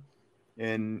year.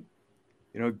 And,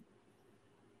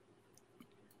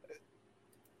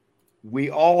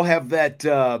 we all have that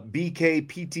BK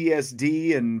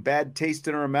PTSD and bad taste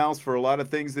in our mouths for a lot of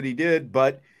things that he did,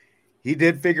 but he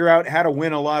did figure out how to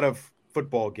win a lot of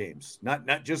football games. Not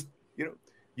just,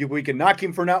 we can knock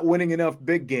him for not winning enough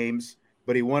big games,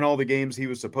 but he won all the games he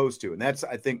was supposed to. And that's,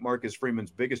 I think, Marcus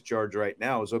Freeman's biggest charge right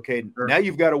now is, okay, now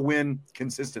you've got to win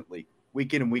consistently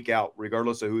week in and week out,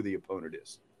 regardless of who the opponent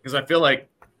is. Because I feel like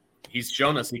he's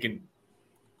shown us he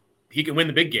can win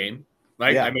the big game.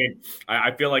 Right? Yeah. I mean,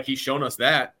 I feel like he's shown us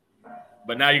that,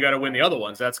 but now you got to win the other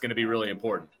ones. That's going to be really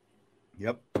important.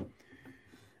 Yep.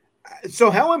 So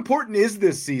how important is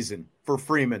this season for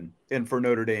Freeman and for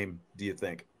Notre Dame, do you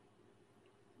think?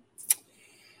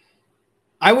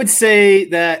 I would say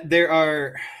that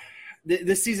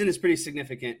this season is pretty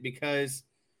significant because,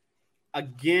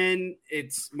 again,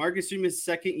 it's Marcus Freeman's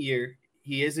second year.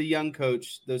 He is a young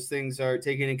coach. Those things are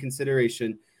taken in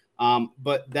consideration.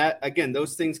 But that, again,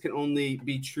 those things can only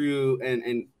be true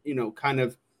and kind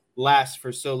of last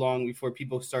for so long before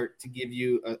people start to give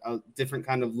you a different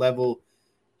kind of level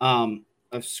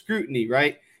of scrutiny,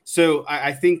 right? So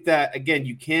I think that, again,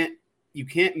 you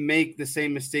can't make the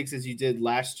same mistakes as you did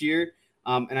last year.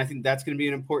 And I think that's going to be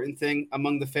an important thing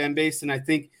among the fan base. And I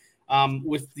think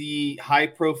with the high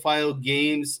profile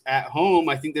games at home,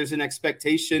 I think there's an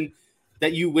expectation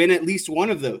that you win at least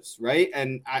one of those, right?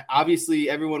 And obviously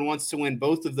everyone wants to win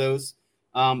both of those.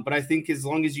 But I think as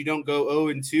long as you don't go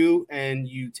 0-2 and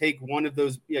you take one of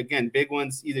those, again, big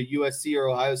ones, either USC or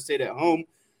Ohio State at home,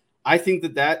 I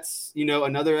think that's,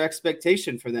 another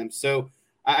expectation for them. So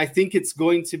I think it's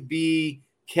going to be,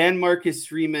 can Marcus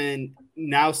Freeman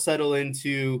now settle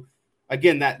into,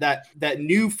 again, that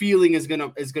new feeling is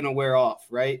gonna wear off,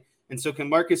 right? And so can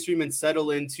Marcus Freeman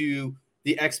settle into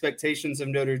the expectations of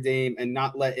Notre Dame and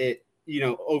not let it,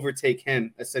 overtake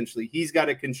him, essentially? He's got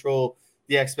to control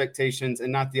the expectations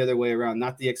and not the other way around.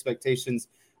 Not the expectations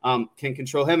can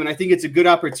control him. And I think it's a good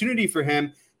opportunity for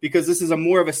him because this is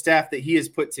more of a staff that he has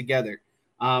put together.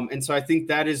 And so I think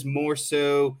that is more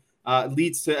so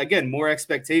leads to, again, more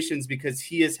expectations because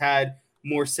he has had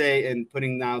more say in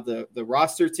putting now the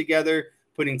roster together,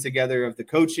 putting together of the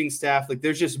coaching staff. Like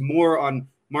there's just more on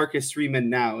Marcus Freeman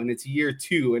now, and it's year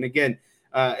 2. And again,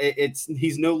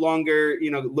 he's no longer,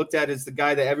 looked at as the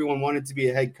guy that everyone wanted to be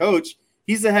a head coach.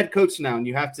 He's the head coach now, and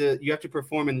you have to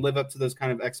perform and live up to those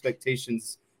kind of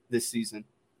expectations this season.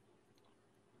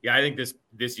 Yeah, I think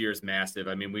this year is massive.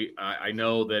 I mean, I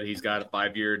know that he's got a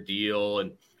 5-year deal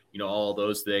and all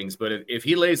those things, but if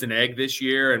he lays an egg this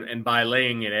year, and by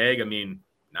laying an egg, I mean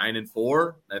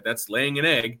 9-4, that's laying an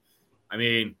egg. I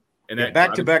mean, and that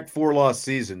back-to-back 4-loss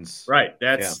seasons, right?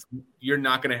 You're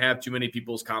not going to have too many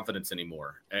people's confidence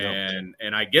anymore, and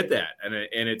I get that,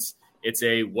 and it's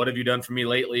a what have you done for me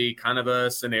lately kind of a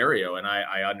scenario, and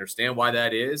I understand why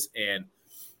that is. And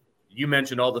you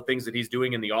mentioned all the things that he's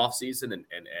doing in the off season, and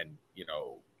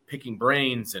picking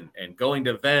brains and going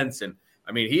to events, and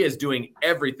I mean he is doing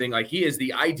everything. Like he is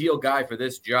the ideal guy for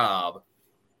this job.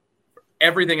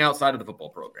 Everything outside of the football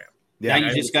program. Yeah, now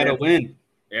you just got to win.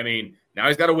 I mean, now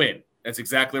he's got to win. That's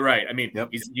exactly right. I mean,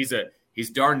 he's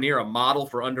darn near a model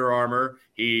for Under Armour.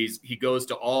 He goes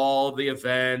to all the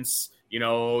events. You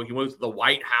know, he went to the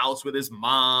White House with his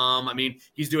mom. I mean,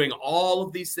 he's doing all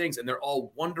of these things, and they're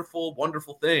all wonderful,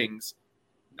 wonderful things.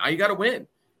 Now you got to win.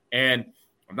 And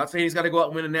I'm not saying he's got to go out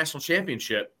and win a national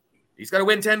championship. He's got to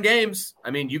win 10 games.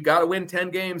 I mean, you got to win 10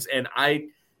 games. And I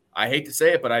hate to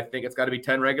say it, but I think it's got to be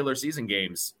 10 regular season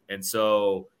games. And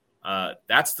so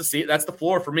that's the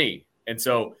floor for me. And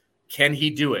so can he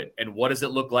do it? And what does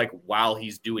it look like while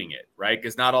he's doing it, right?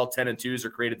 Because not all 10-2s are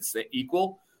created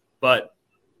equal, but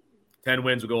 10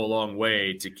 wins will go a long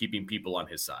way to keeping people on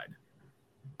his side.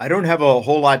 I don't have a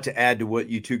whole lot to add to what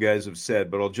you two guys have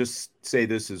said, but I'll just say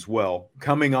this as well.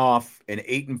 Coming off an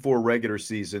 8-4 regular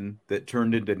season that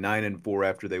turned into 9-4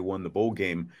 after they won the bowl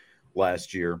game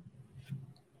last year,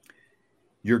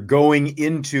 you've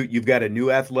got a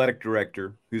new athletic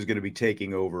director who's going to be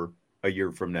taking over a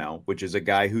year from now, which is a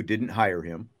guy who didn't hire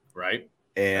him. Right.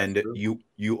 And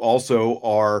you also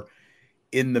are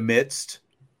in the midst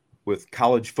with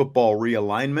college football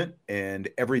realignment and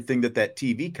everything that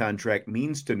TV contract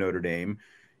means to Notre Dame.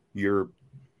 You're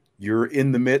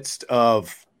in the midst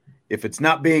of, if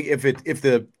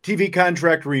the TV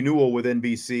contract renewal with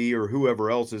NBC or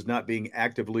whoever else is not being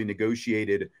actively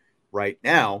negotiated right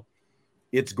now,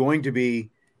 it's going to be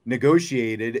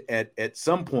negotiated at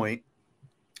some point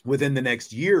within the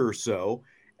next year or so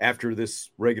after this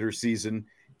regular season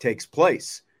takes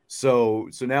place. So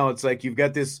now it's like you've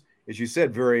got this, as you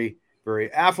said, very,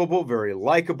 very affable, very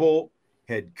likable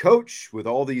head coach with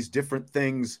all these different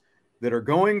things that are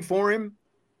going for him.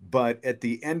 But at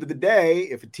the end of the day,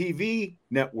 if a TV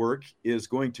network is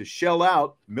going to shell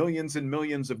out millions and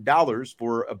millions of dollars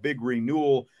for a big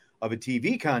renewal of a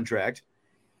TV contract,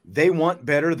 they want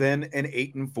better than an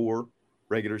 8-4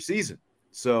 regular season.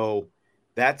 So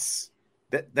that's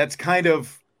kind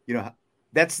of,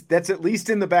 that's at least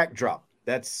in the backdrop.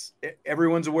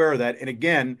 Everyone's aware of that. And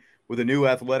again, with a new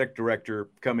athletic director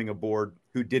coming aboard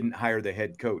who didn't hire the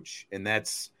head coach. And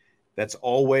that's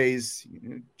always,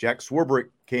 Jack Swarbrick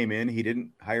came in. He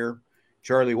didn't hire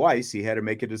Charlie Weiss. He had to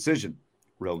make a decision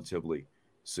relatively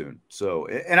soon. So,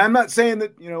 and I'm not saying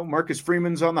that, Marcus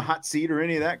Freeman's on the hot seat or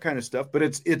any of that kind of stuff, but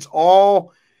it's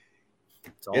all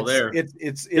there.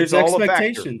 It's all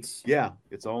expectations. Yeah.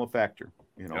 It's all a factor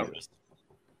in all this.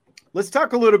 Let's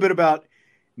talk a little bit about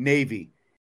Navy.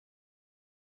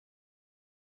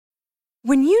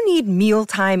 When you need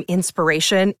mealtime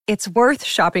inspiration, it's worth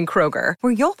shopping Kroger,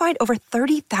 where you'll find over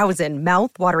 30,000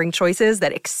 mouth-watering choices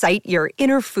that excite your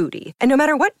inner foodie. And no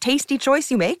matter what tasty choice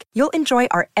you make, you'll enjoy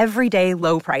our everyday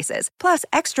low prices, plus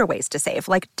extra ways to save,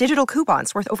 like digital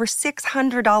coupons worth over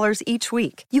 $600 each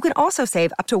week. You can also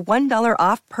save up to $1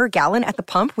 off per gallon at the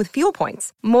pump with fuel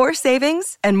points. More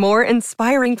savings and more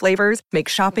inspiring flavors make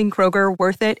shopping Kroger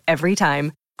worth it every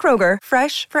time. Kroger,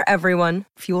 fresh for everyone.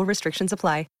 Fuel restrictions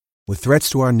apply. With threats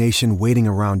to our nation waiting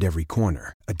around every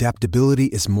corner, adaptability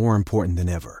is more important than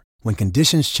ever. When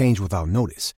conditions change without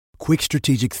notice, quick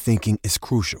strategic thinking is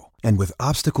crucial. And with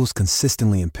obstacles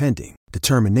consistently impending,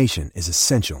 determination is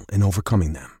essential in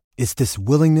overcoming them. It's this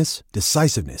willingness,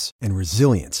 decisiveness, and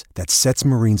resilience that sets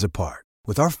Marines apart.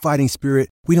 With our fighting spirit,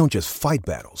 we don't just fight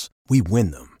battles, we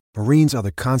win them. Marines are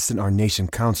the constant our nation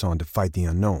counts on to fight the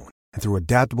unknown. And through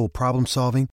adaptable problem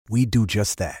solving, we do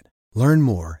just that. Learn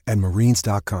more at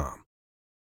Marines.com.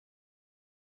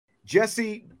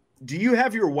 Jesse, do you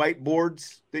have your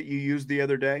whiteboards that you used the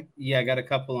other day? Yeah, I got a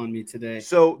couple on me today.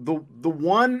 So the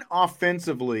one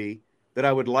offensively that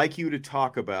I would like you to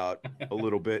talk about a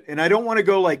little bit, and I don't want to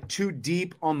go like too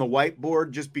deep on the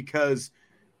whiteboard just because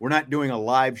we're not doing a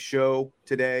live show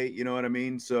today. You know what I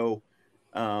mean? So,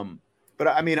 but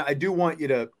I mean, I do want you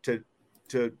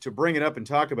to bring it up and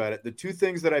talk about it. The two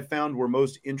things that I found were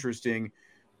most interesting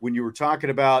when you were talking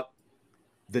about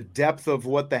the depth of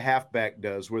what the halfback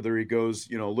does, whether he goes,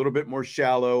 a little bit more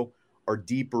shallow or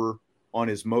deeper on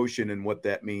his motion and what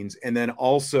that means. And then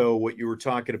also what you were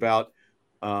talking about,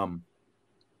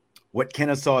 what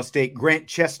Kennesaw State, Grant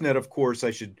Chestnut, of course,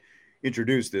 I should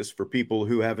introduce this for people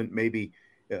who haven't maybe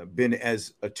been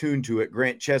as attuned to it.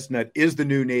 Grant Chestnut is the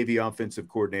new Navy offensive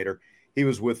coordinator. He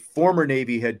was with former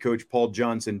Navy head coach Paul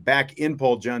Johnson back in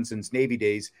Paul Johnson's Navy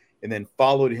days, and then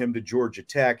followed him to Georgia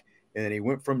Tech. And then he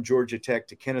went from Georgia Tech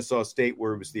to Kennesaw State,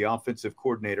 where he was the offensive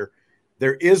coordinator.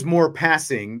 There is more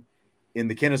passing in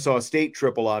the Kennesaw State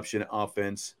triple option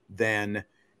offense than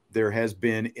there has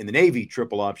been in the Navy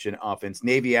triple option offense.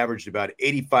 Navy averaged about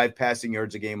 85 passing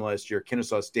yards a game last year.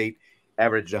 Kennesaw State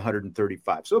averaged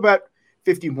 135. So about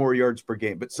 50 more yards per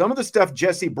game. But some of the stuff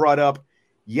Jesse brought up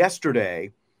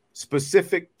yesterday,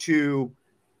 specific to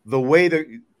the way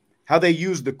how they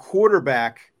use the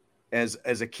quarterback as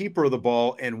a keeper of the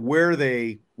ball and where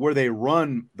they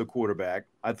run the quarterback,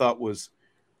 I thought was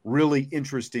really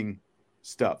interesting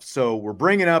stuff. So we're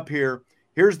bringing up here.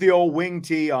 Here's the old wing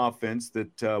T offense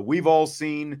that we've all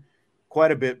seen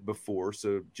quite a bit before.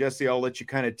 So, Jesse, I'll let you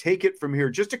kind of take it from here.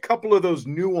 Just a couple of those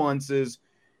nuances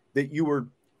that you were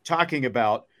talking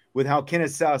about with how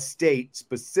Kennesaw State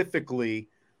specifically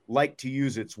like to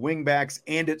use its wingbacks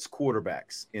and its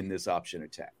quarterbacks in this option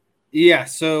attack. Yeah,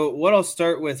 so what I'll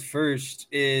start with first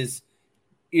is,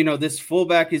 this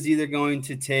fullback is either going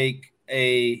to take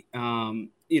a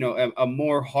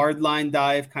more hardline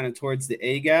dive kind of towards the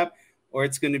A gap, or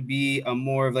it's going to be a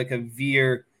more of like a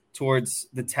veer towards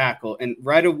the tackle. And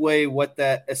right away, what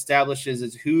that establishes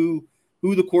is who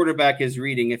the quarterback is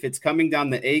reading. If it's coming down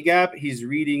the A gap, he's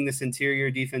reading this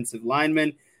interior defensive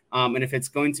lineman. And if it's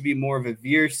going to be more of a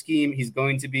veer scheme, he's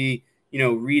going to be,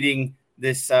 reading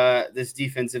this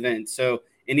defensive end. So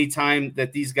anytime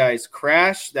that these guys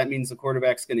crash, that means the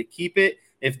quarterback's going to keep it.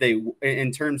 If they,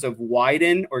 in terms of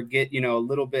widen or get, a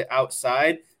little bit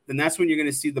outside, then that's when you're going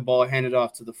to see the ball handed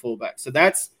off to the fullback. So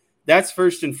that's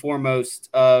first and foremost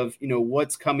of,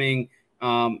 what's coming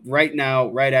right now,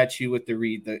 right at you with the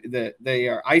read. They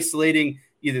are isolating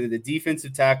either the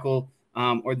defensive tackle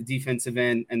or the defensive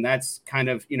end, and that's kind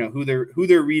of, who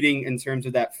they're reading in terms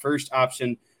of that first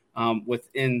option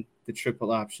within the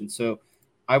triple option. So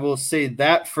I will say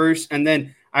that first, and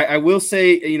then I will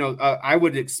say, I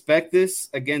would expect this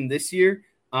again this year,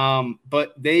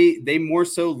 but they more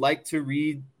so like to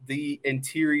read the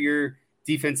interior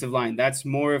defensive line. That's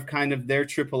more of kind of their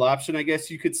triple option, I guess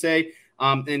you could say.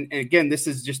 And again, this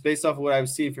is just based off of what I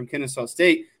was seeing from Kennesaw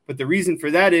State. But the reason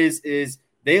for that is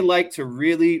they like to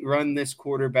really run this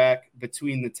quarterback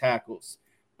between the tackles.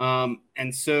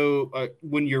 And so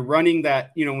when you're running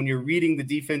that, when you're reading the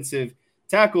defensive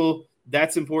tackle,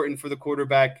 that's important for the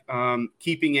quarterback,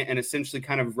 keeping it and essentially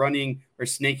kind of running or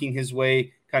snaking his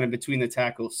way kind of between the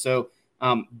tackles. So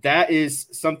that is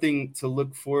something to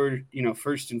look for,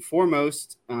 first and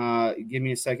foremost. Give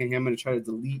me a second here. I'm going to try to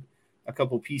delete a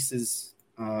couple pieces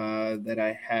that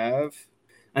I have.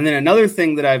 And then another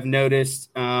thing that I've noticed,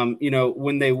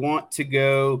 when they want to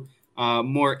go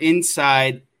more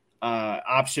inside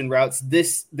option routes,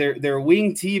 their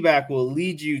wing T-back will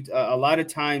lead you a lot of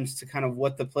times to kind of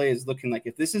what the play is looking like.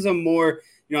 If this is a more,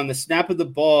 on the snap of the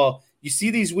ball, you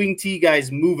see these wing T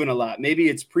guys moving a lot. Maybe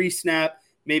it's pre-snap.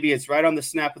 Maybe it's right on the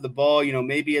snap of the ball.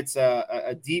 Maybe it's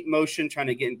a deep motion trying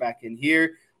to get back in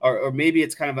here, or maybe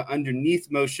it's kind of an underneath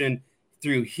motion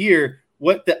through here.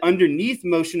 What the underneath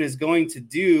motion is going to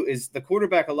do is the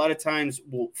quarterback a lot of times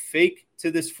will fake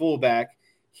to this fullback.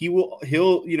 He'll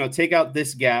take out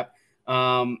this gap.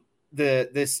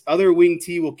 This other wing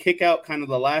T will kick out kind of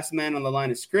the last man on the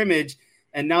line of scrimmage,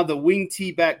 and now the wing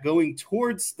T back going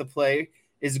towards the play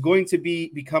is going to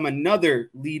become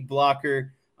another lead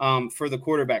blocker for the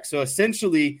quarterback. So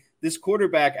essentially, this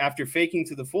quarterback, after faking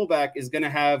to the fullback, is going to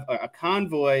have a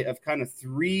convoy of kind of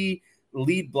three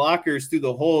lead blockers through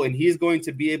the hole, and he's going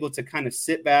to be able to kind of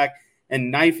sit back and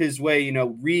knife his way,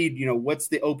 read, what's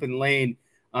the open lane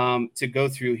to go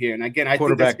through here. And again, I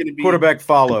think that's going to be quarterback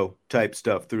follow type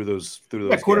stuff through those.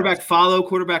 Yeah, quarterback gaps. Follow,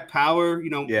 quarterback power,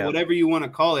 whatever you want to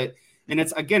call it. And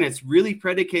it's really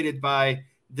predicated by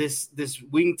this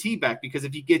wing T back, because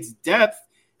if he gets depth,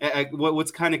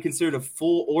 what's kind of considered a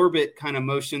full orbit kind of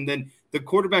motion, then the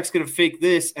quarterback's going to fake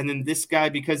this, and then this guy,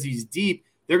 because he's deep,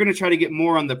 they're going to try to get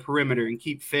more on the perimeter and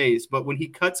keep phase. But when he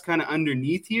cuts kind of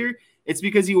underneath here, it's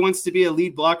because he wants to be a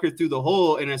lead blocker through the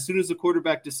hole. And as soon as the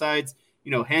quarterback decides,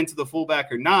 hand to the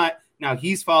fullback or not, now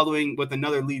he's following with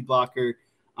another lead blocker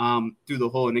through the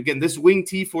hole. And again, this wing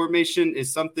T formation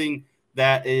is something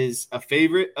that is a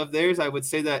favorite of theirs. I would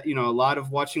say that, a lot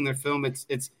of watching their film,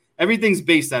 it's everything's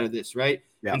based out of this, right?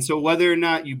 Yeah. And so whether or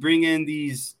not you bring in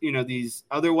these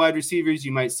other wide receivers,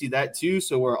 you might see that too.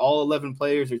 So where all 11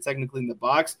 players are technically in the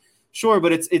box, sure,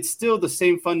 but it's still the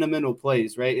same fundamental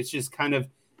plays, right? It's just kind of,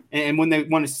 and when they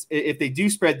want to, if they do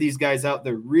spread these guys out,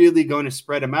 they're really going to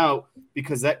spread them out,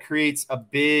 because that creates a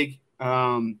big,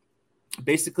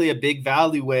 basically a big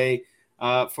value-way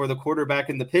for the quarterback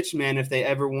and the pitch man if they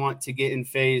ever want to get in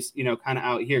phase, kind of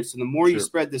out here. So the more you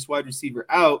spread this wide receiver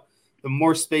out, the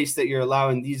more space that you're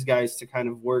allowing these guys to kind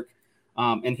of work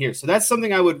in here. So that's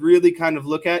something I would really kind of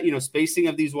look at, spacing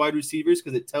of these wide receivers,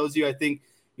 because it tells you, I think,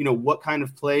 what kind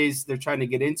of plays they're trying to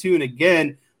get into. And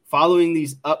again, following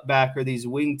these up back or these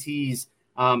wing T's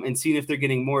and seeing if they're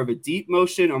getting more of a deep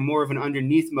motion or more of an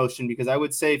underneath motion, because I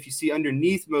would say if you see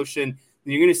underneath motion,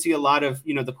 then you're going to see a lot of,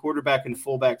 the quarterback and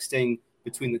fullback staying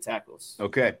between the tackles.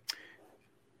 Okay.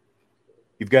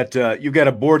 You've got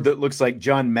a board that looks like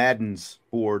John Madden's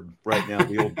board right now,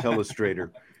 the old Telestrator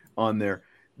on there.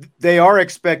 They are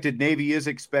expected. Navy is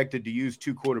expected to use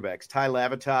 2 quarterbacks, Ty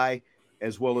Lavatai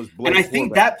as well as Blake. And I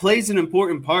think that plays an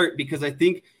important part because I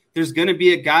think there's going to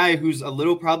be a guy who's a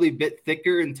little probably a bit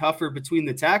thicker and tougher between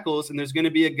the tackles, and there's going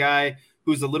to be a guy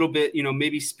who's a little bit,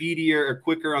 maybe speedier or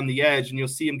quicker on the edge, and you'll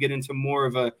see him get into more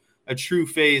of a true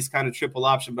phase kind of triple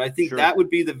option. But I think that would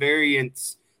be the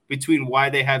variance between why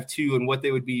they have 2 and what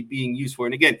they would be being used for.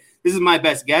 And again, this is my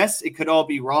best guess. It could all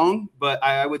be wrong, but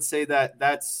I would say that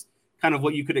that's kind of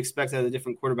what you could expect out of the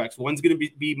different quarterbacks. One's going to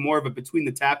be more of a between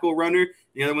the tackle runner.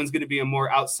 The other one's going to be a more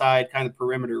outside kind of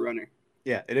perimeter runner.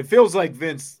 Yeah, and it feels like,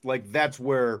 Vince, like that's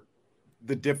where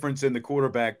the difference in the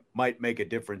quarterback might make a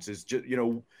difference is just,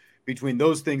 between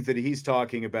those things that he's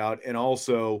talking about and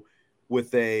also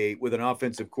with an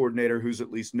offensive coordinator who's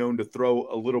at least known to throw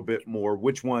a little bit more,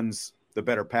 which one's the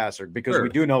better passer? Because we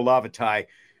do know Lavatai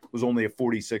was only a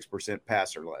 46%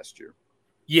 passer last year.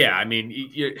 Yeah, I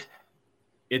mean,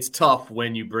 it's tough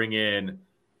when you bring in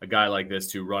a guy like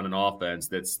this to run an offense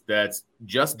that's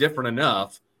just different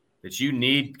enough that you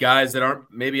need guys that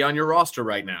aren't maybe on your roster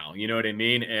right now. You know what I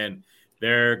mean? And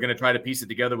they're going to try to piece it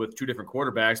together with 2 different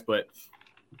quarterbacks. But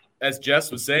as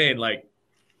Jess was saying, like,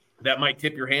 that might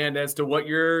tip your hand as to what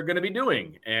you're going to be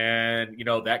doing. And,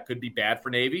 that could be bad for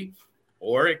Navy,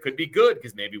 or it could be good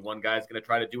because maybe one guy's going to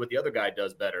try to do what the other guy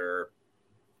does better, or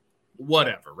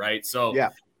whatever, right? So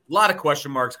a lot of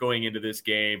question marks going into this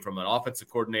game from an offensive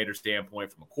coordinator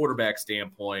standpoint, from a quarterback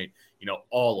standpoint,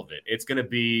 all of it. It's going to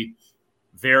be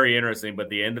very interesting, but at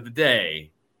the end of the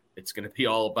day, it's going to be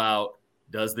all about,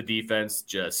 does the defense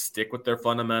just stick with their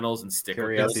fundamentals and stick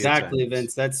with their exactly,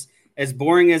 Vince. That's as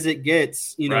boring as it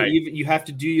gets. Right. You have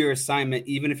to do your assignment,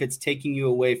 even if it's taking you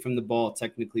away from the ball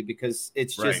technically, because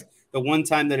it's just the one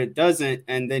time that it doesn't,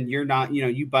 and then you're not,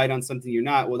 you bite on something you're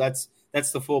not. Well,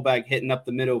 that's the fullback hitting up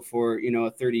the middle for, a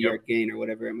 30-yard gain or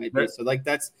whatever it might be. So like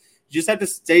you just have to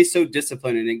stay so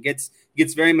disciplined, and it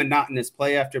gets very monotonous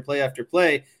play after play after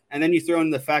play. And then you throw in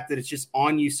the fact that it's just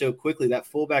on you so quickly. That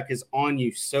fullback is on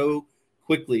you so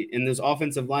quickly, and those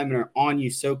offensive linemen are on you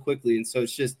so quickly. And so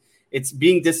it's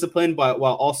being disciplined, but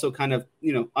while also kind of,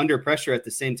 under pressure at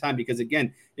the same time, because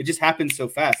again, it just happens so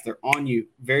fast. They're on you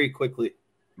very quickly.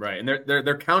 Right. And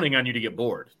they're counting on you to get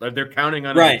bored. Like, they're counting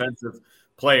on a defensive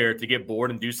player to get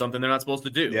bored and do something they're not supposed to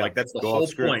do. Yeah. Like, that's the whole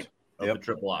point of the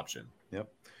triple option. Yep.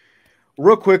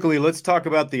 Real quickly, let's talk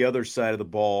about the other side of the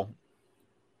ball.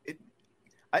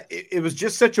 It was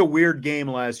just such a weird game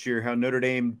last year, how Notre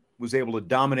Dame was able to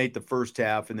dominate the first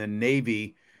half, and then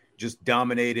Navy just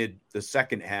dominated the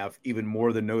second half even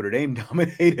more than Notre Dame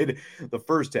dominated the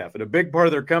first half. And a big part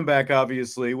of their comeback,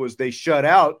 obviously, was their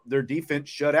defense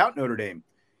shut out Notre Dame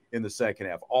in the second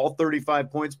half. All 35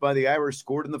 points by the Irish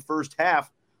scored in the first half.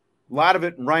 A lot of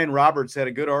it, and Ryan Roberts had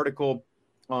a good article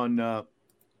on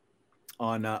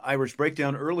Irish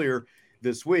Breakdown earlier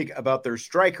this week about their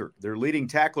striker. Their leading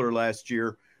tackler last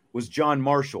year was John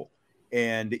Marshall,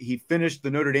 and he finished the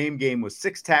Notre Dame game with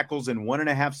 6 tackles and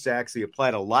 1.5 sacks. He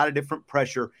applied a lot of different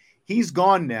pressure. He's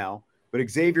gone now, but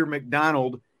Xavier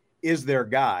McDonald is their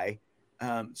guy.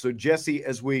 So, Jesse,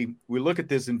 as we look at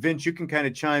this, and Vince, you can kind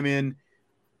of chime in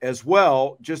as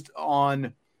well, just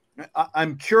on –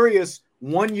 I'm curious,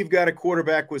 one, you've got a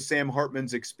quarterback with Sam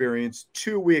Hartman's experience.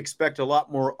 2, we expect a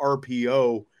lot more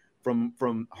RPO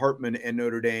from Hartman and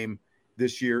Notre Dame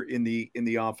this year in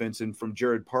the offense, and from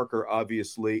Jared Parker,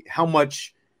 obviously, how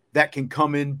much that can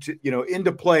come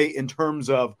into play in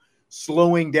terms of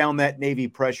slowing down that Navy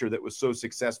pressure that was so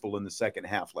successful in the second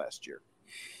half last year.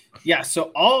 Yeah,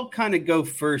 so I'll kind of go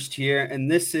first here,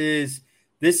 and this is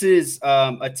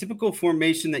a typical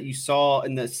formation that you saw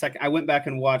in the second. I went back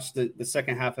and watched the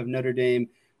second half of Notre Dame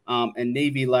and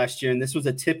Navy last year, and this was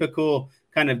a typical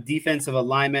kind of defensive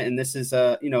alignment, and this is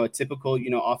a typical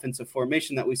offensive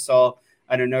formation that we saw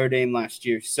at Notre Dame last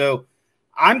year. So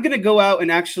I'm going to go out and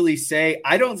actually say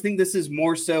I don't think this is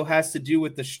more so has to do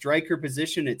with the striker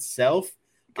position itself.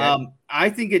 Okay. I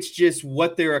think it's just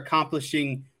what they're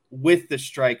accomplishing with the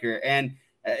striker, and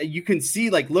you can see,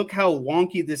 like, look how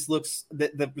wonky this looks.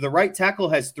 The right tackle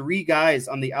has 3 guys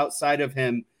on the outside of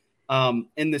him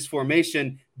in this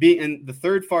formation, and the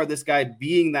third farthest guy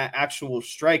being that actual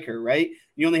striker, right?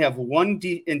 You only have 1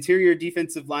 interior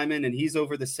defensive lineman, and he's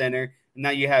over the center. And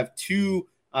now you have 2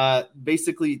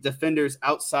 basically defenders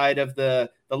outside of the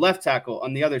left tackle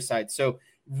on the other side. So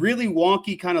really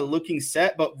wonky kind of looking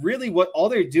set, but really what all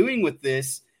they're doing with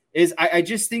this is I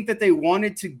just think that they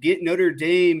wanted to get Notre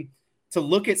Dame to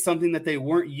look at something that they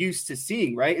weren't used to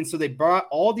seeing, right? And so they brought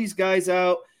all these guys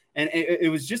out, and it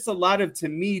was just a lot of, to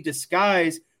me,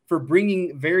 disguise for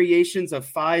bringing variations of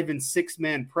 5- and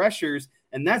 6-man pressures.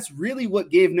 And that's really what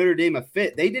gave Notre Dame a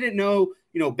fit. They didn't know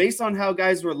based on how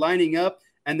guys were lining up,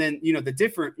 and then, the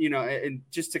different, and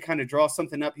just to kind of draw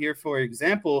something up here, for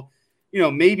example,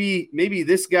 maybe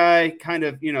this guy kind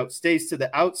of, stays to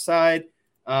the outside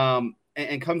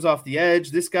and comes off the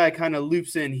edge. This guy kind of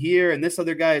loops in here, and this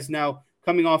other guy is now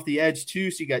coming off the edge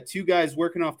too. So you got two guys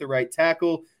working off the right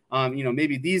tackle.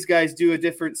 Maybe these guys do a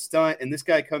different stunt and this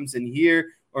guy comes in here,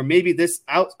 or maybe this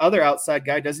other outside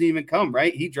guy doesn't even come,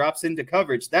 right? He drops into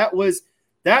coverage. That was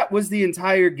the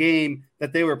entire game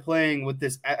that they were playing with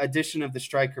this addition of the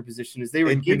striker position, is they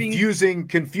were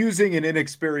confusing an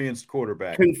inexperienced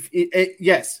quarterback.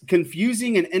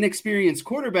 Confusing an inexperienced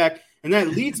quarterback. And that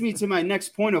leads me to my next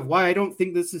point of why I don't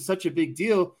think this is such a big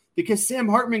deal, because Sam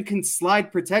Hartman can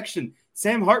slide protection.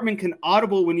 Sam Hartman can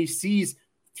audible when he sees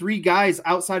three guys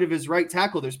outside of his right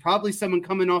tackle. There's probably someone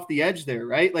coming off the edge there,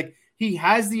 right? Like, he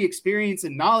has the experience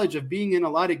and knowledge of being in a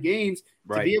lot of games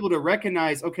to be able to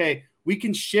recognize, okay, we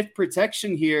can shift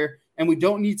protection here and we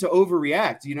don't need to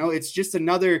overreact. It's just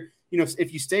another,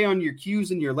 if you stay on your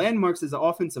cues and your landmarks as an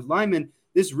offensive lineman,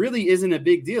 this really isn't a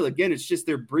big deal. Again, it's just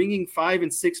they're bringing 5-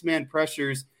 and 6-man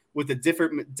pressures with a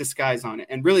different disguise on it.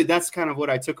 And really, that's kind of what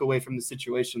I took away from the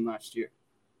situation last year.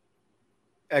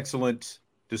 Excellent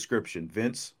description.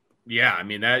 Vince? Yeah, I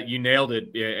mean, that you nailed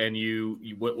it. And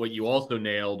what you also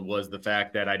nailed was the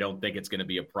fact that I don't think it's going to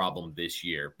be a problem this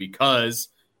year, because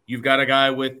you've got a guy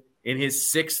in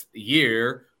his 6th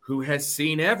year who has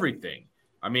seen everything.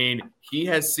 I mean, he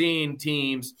has seen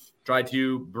teams try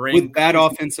to bring with bad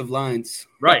offensive lines.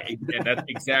 Right. And that's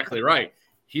exactly right.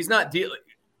 He's not dealing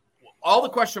all the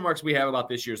question marks we have about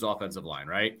this year's offensive line,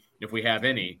 right? If we have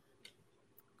any,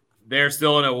 they're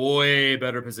still in a way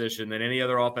better position than any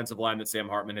other offensive line that Sam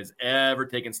Hartman has ever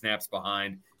taken snaps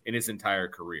behind in his entire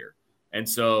career. And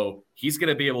so he's going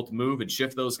to be able to move and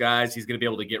shift those guys. He's going to be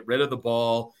able to get rid of the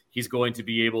ball. He's going to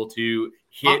be able to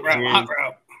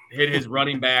hit his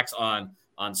running backs on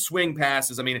swing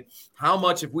passes. I mean, how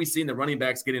much have we seen the running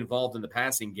backs get involved in the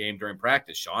passing game during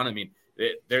practice, Sean? I mean,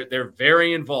 they're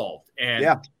very involved.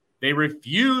 And they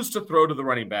refused to throw to the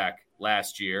running back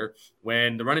last year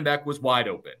when the running back was wide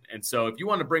open. And so if you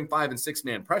want to bring 5- and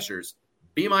 6-man pressures,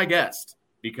 be my guest,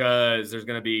 because there's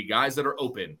going to be guys that are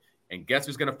open. And guess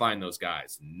who's going to find those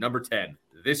guys? Number 10,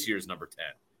 this year's number 10.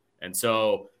 And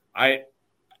so I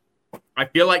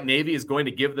feel like Navy is going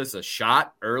to give this a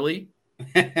shot early,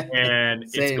 and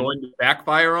it's going to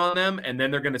backfire on them. And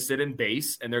then they're going to sit in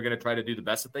base, and they're going to try to do the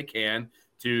best that they can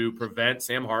to prevent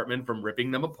Sam Hartman from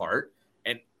ripping them apart.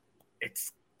 And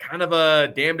it's kind of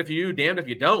a damned if you do, damned if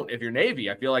you don't. If you're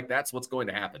Navy, I feel like that's what's going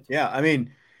to happen. Yeah, I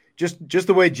mean, just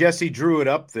the way Jesse drew it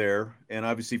up there, and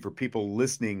obviously for people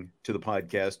listening to the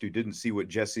podcast who didn't see what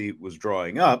Jesse was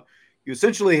drawing up, you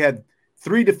essentially had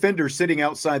 3 defenders sitting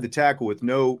outside the tackle with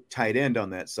no tight end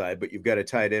on that side, but you've got a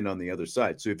tight end on the other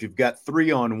side. So if you've got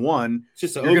 3-on-1,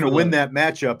 you're going to win that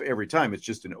matchup every time. It's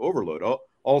just an overload.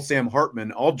 All Sam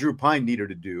Hartman, all Drew Pine needed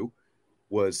to do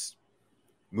was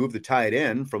move the tight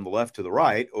end from the left to the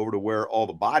right over to where all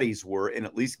the bodies were, and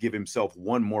at least give himself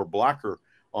one more blocker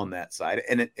on that side.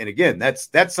 And again, that's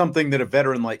something that a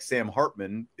veteran like Sam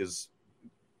Hartman is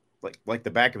like the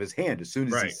back of his hand. As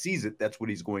soon as he sees it, that's what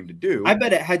he's going to do. I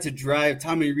bet it had to drive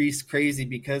Tommy Rees crazy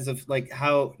because of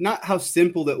not how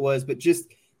simple it was, but just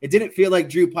it didn't feel like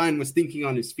Drew Pine was thinking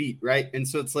on his feet, right? And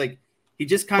so it's like he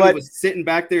just kind of was sitting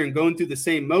back there and going through the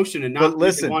same motion and not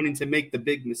wanting to make the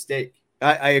big mistake.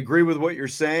 I agree with what you're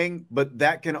saying, but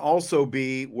that can also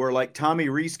be where, like, Tommy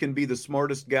Rees can be the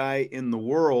smartest guy in the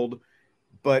world,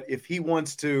 but if he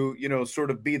wants to,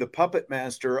 sort of be the puppet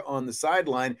master on the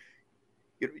sideline,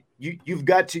 you've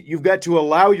got to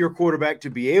allow your quarterback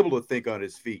to be able to think on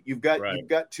his feet. You've got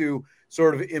to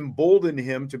sort of embolden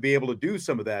him to be able to do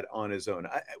some of that on his own.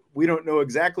 We don't know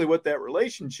exactly what that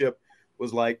relationship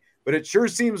was like, but it sure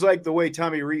seems like the way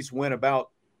Tommy Rees went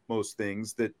about most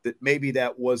things that maybe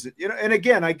that wasn't, and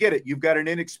again, I get it. You've got an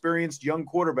inexperienced young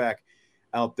quarterback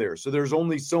out there, so there's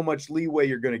only so much leeway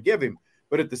you're going to give him.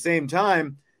 But at the same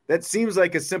time, that seems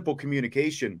like a simple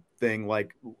communication thing.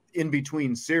 Like in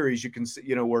between series, you can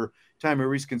see, where Tommy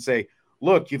Rees can say,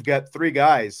 look, you've got 3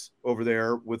 guys over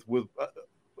there with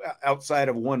outside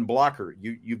of one blocker.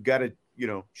 You've got to,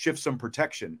 shift some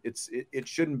protection. It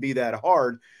shouldn't be that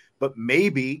hard, but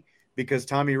maybe because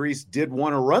Tommy Rees did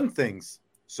want to run things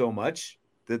so much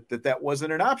that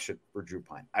wasn't an option for Drew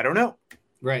Pine. I don't know.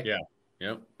 Right. Yeah.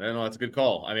 Yep. No, that's a good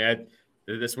call. I mean,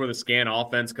 this is where the scan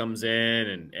offense comes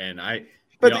in, and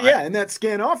that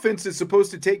scan offense is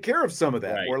supposed to take care of some of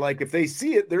that. Right. Or like if they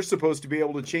see it, they're supposed to be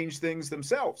able to change things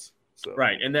themselves. So.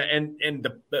 Right. And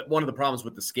one of the problems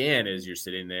with the scan is you're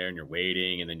sitting there and you're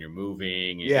waiting and then you're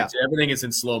moving. And everything is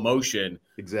in slow motion.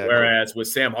 Exactly. Whereas with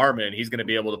Sam Hartman, he's going to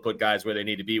be able to put guys where they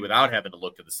need to be without having to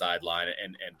look to the sideline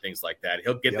and things like that.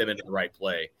 He'll get them into the right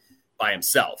play by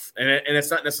himself. And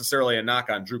it's not necessarily a knock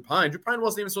on Drew Pine. Drew Pine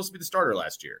wasn't even supposed to be the starter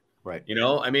last year. Right.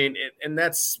 I mean,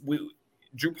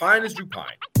 Drew Pine is Drew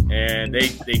Pine. And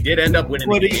they did end up winning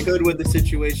the game. He could with the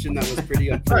situation that was pretty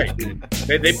unfortunate.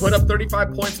 Right. They put up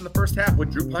 35 points in the first half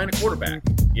with Drew Pine a quarterback.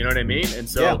 You know what I mean? And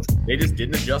so they just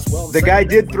didn't adjust well. The guy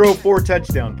did throw 4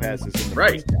 touchdown passes in the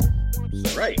first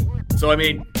half. Right. So, I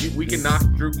mean, we can knock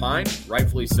Drew Pine,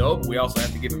 rightfully so, but we also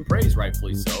have to give him praise,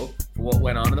 rightfully so, for what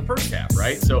went on in the first half,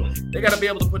 right? So they got to be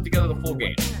able to put together the full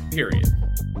game, period.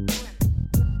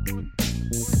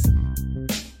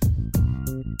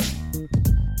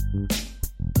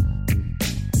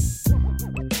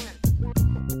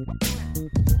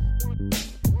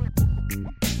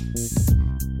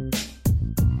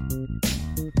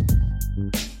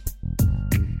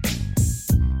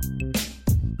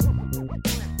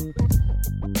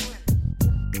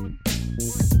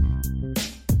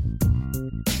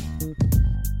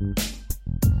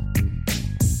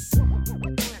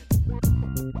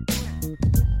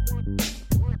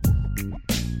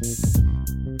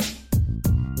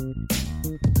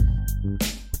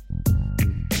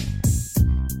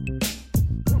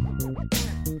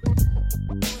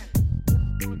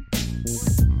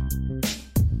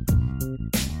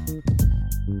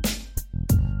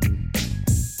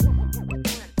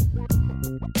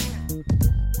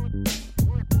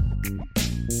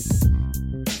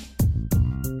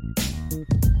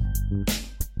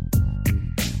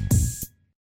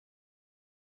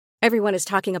 Everyone is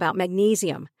talking about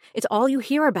magnesium. It's all you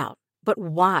hear about. But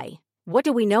why? What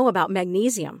do we know about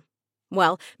magnesium?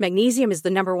 Well, magnesium is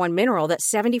the number one mineral that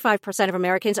 75% of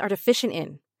Americans are deficient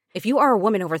in. If you are a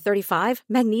woman over 35,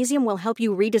 magnesium will help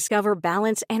you rediscover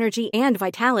balance, energy, and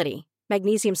vitality.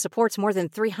 Magnesium supports more than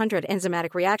 300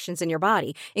 enzymatic reactions in your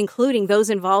body, including those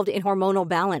involved in hormonal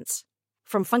balance.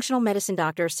 From functional medicine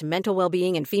doctors to mental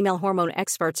well-being and female hormone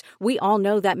experts, we all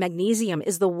know that magnesium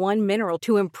is the one mineral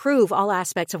to improve all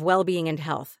aspects of well-being and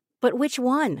health. But which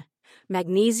one?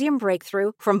 Magnesium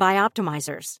Breakthrough from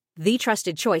Bioptimizers, the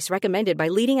trusted choice recommended by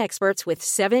leading experts with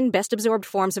 7 best-absorbed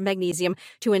forms of magnesium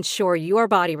to ensure your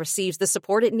body receives the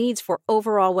support it needs for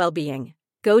overall well-being.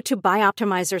 Go to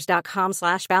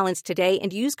bioptimizers.com/balance today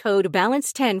and use code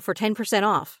BALANCE10 for 10%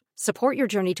 off. Support your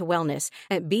journey to wellness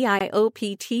at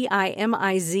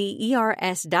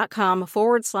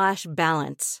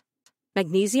bioptimizers.com/balance.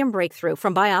 Magnesium Breakthrough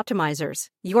from Bioptimizers,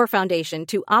 your foundation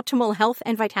to optimal health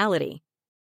and vitality.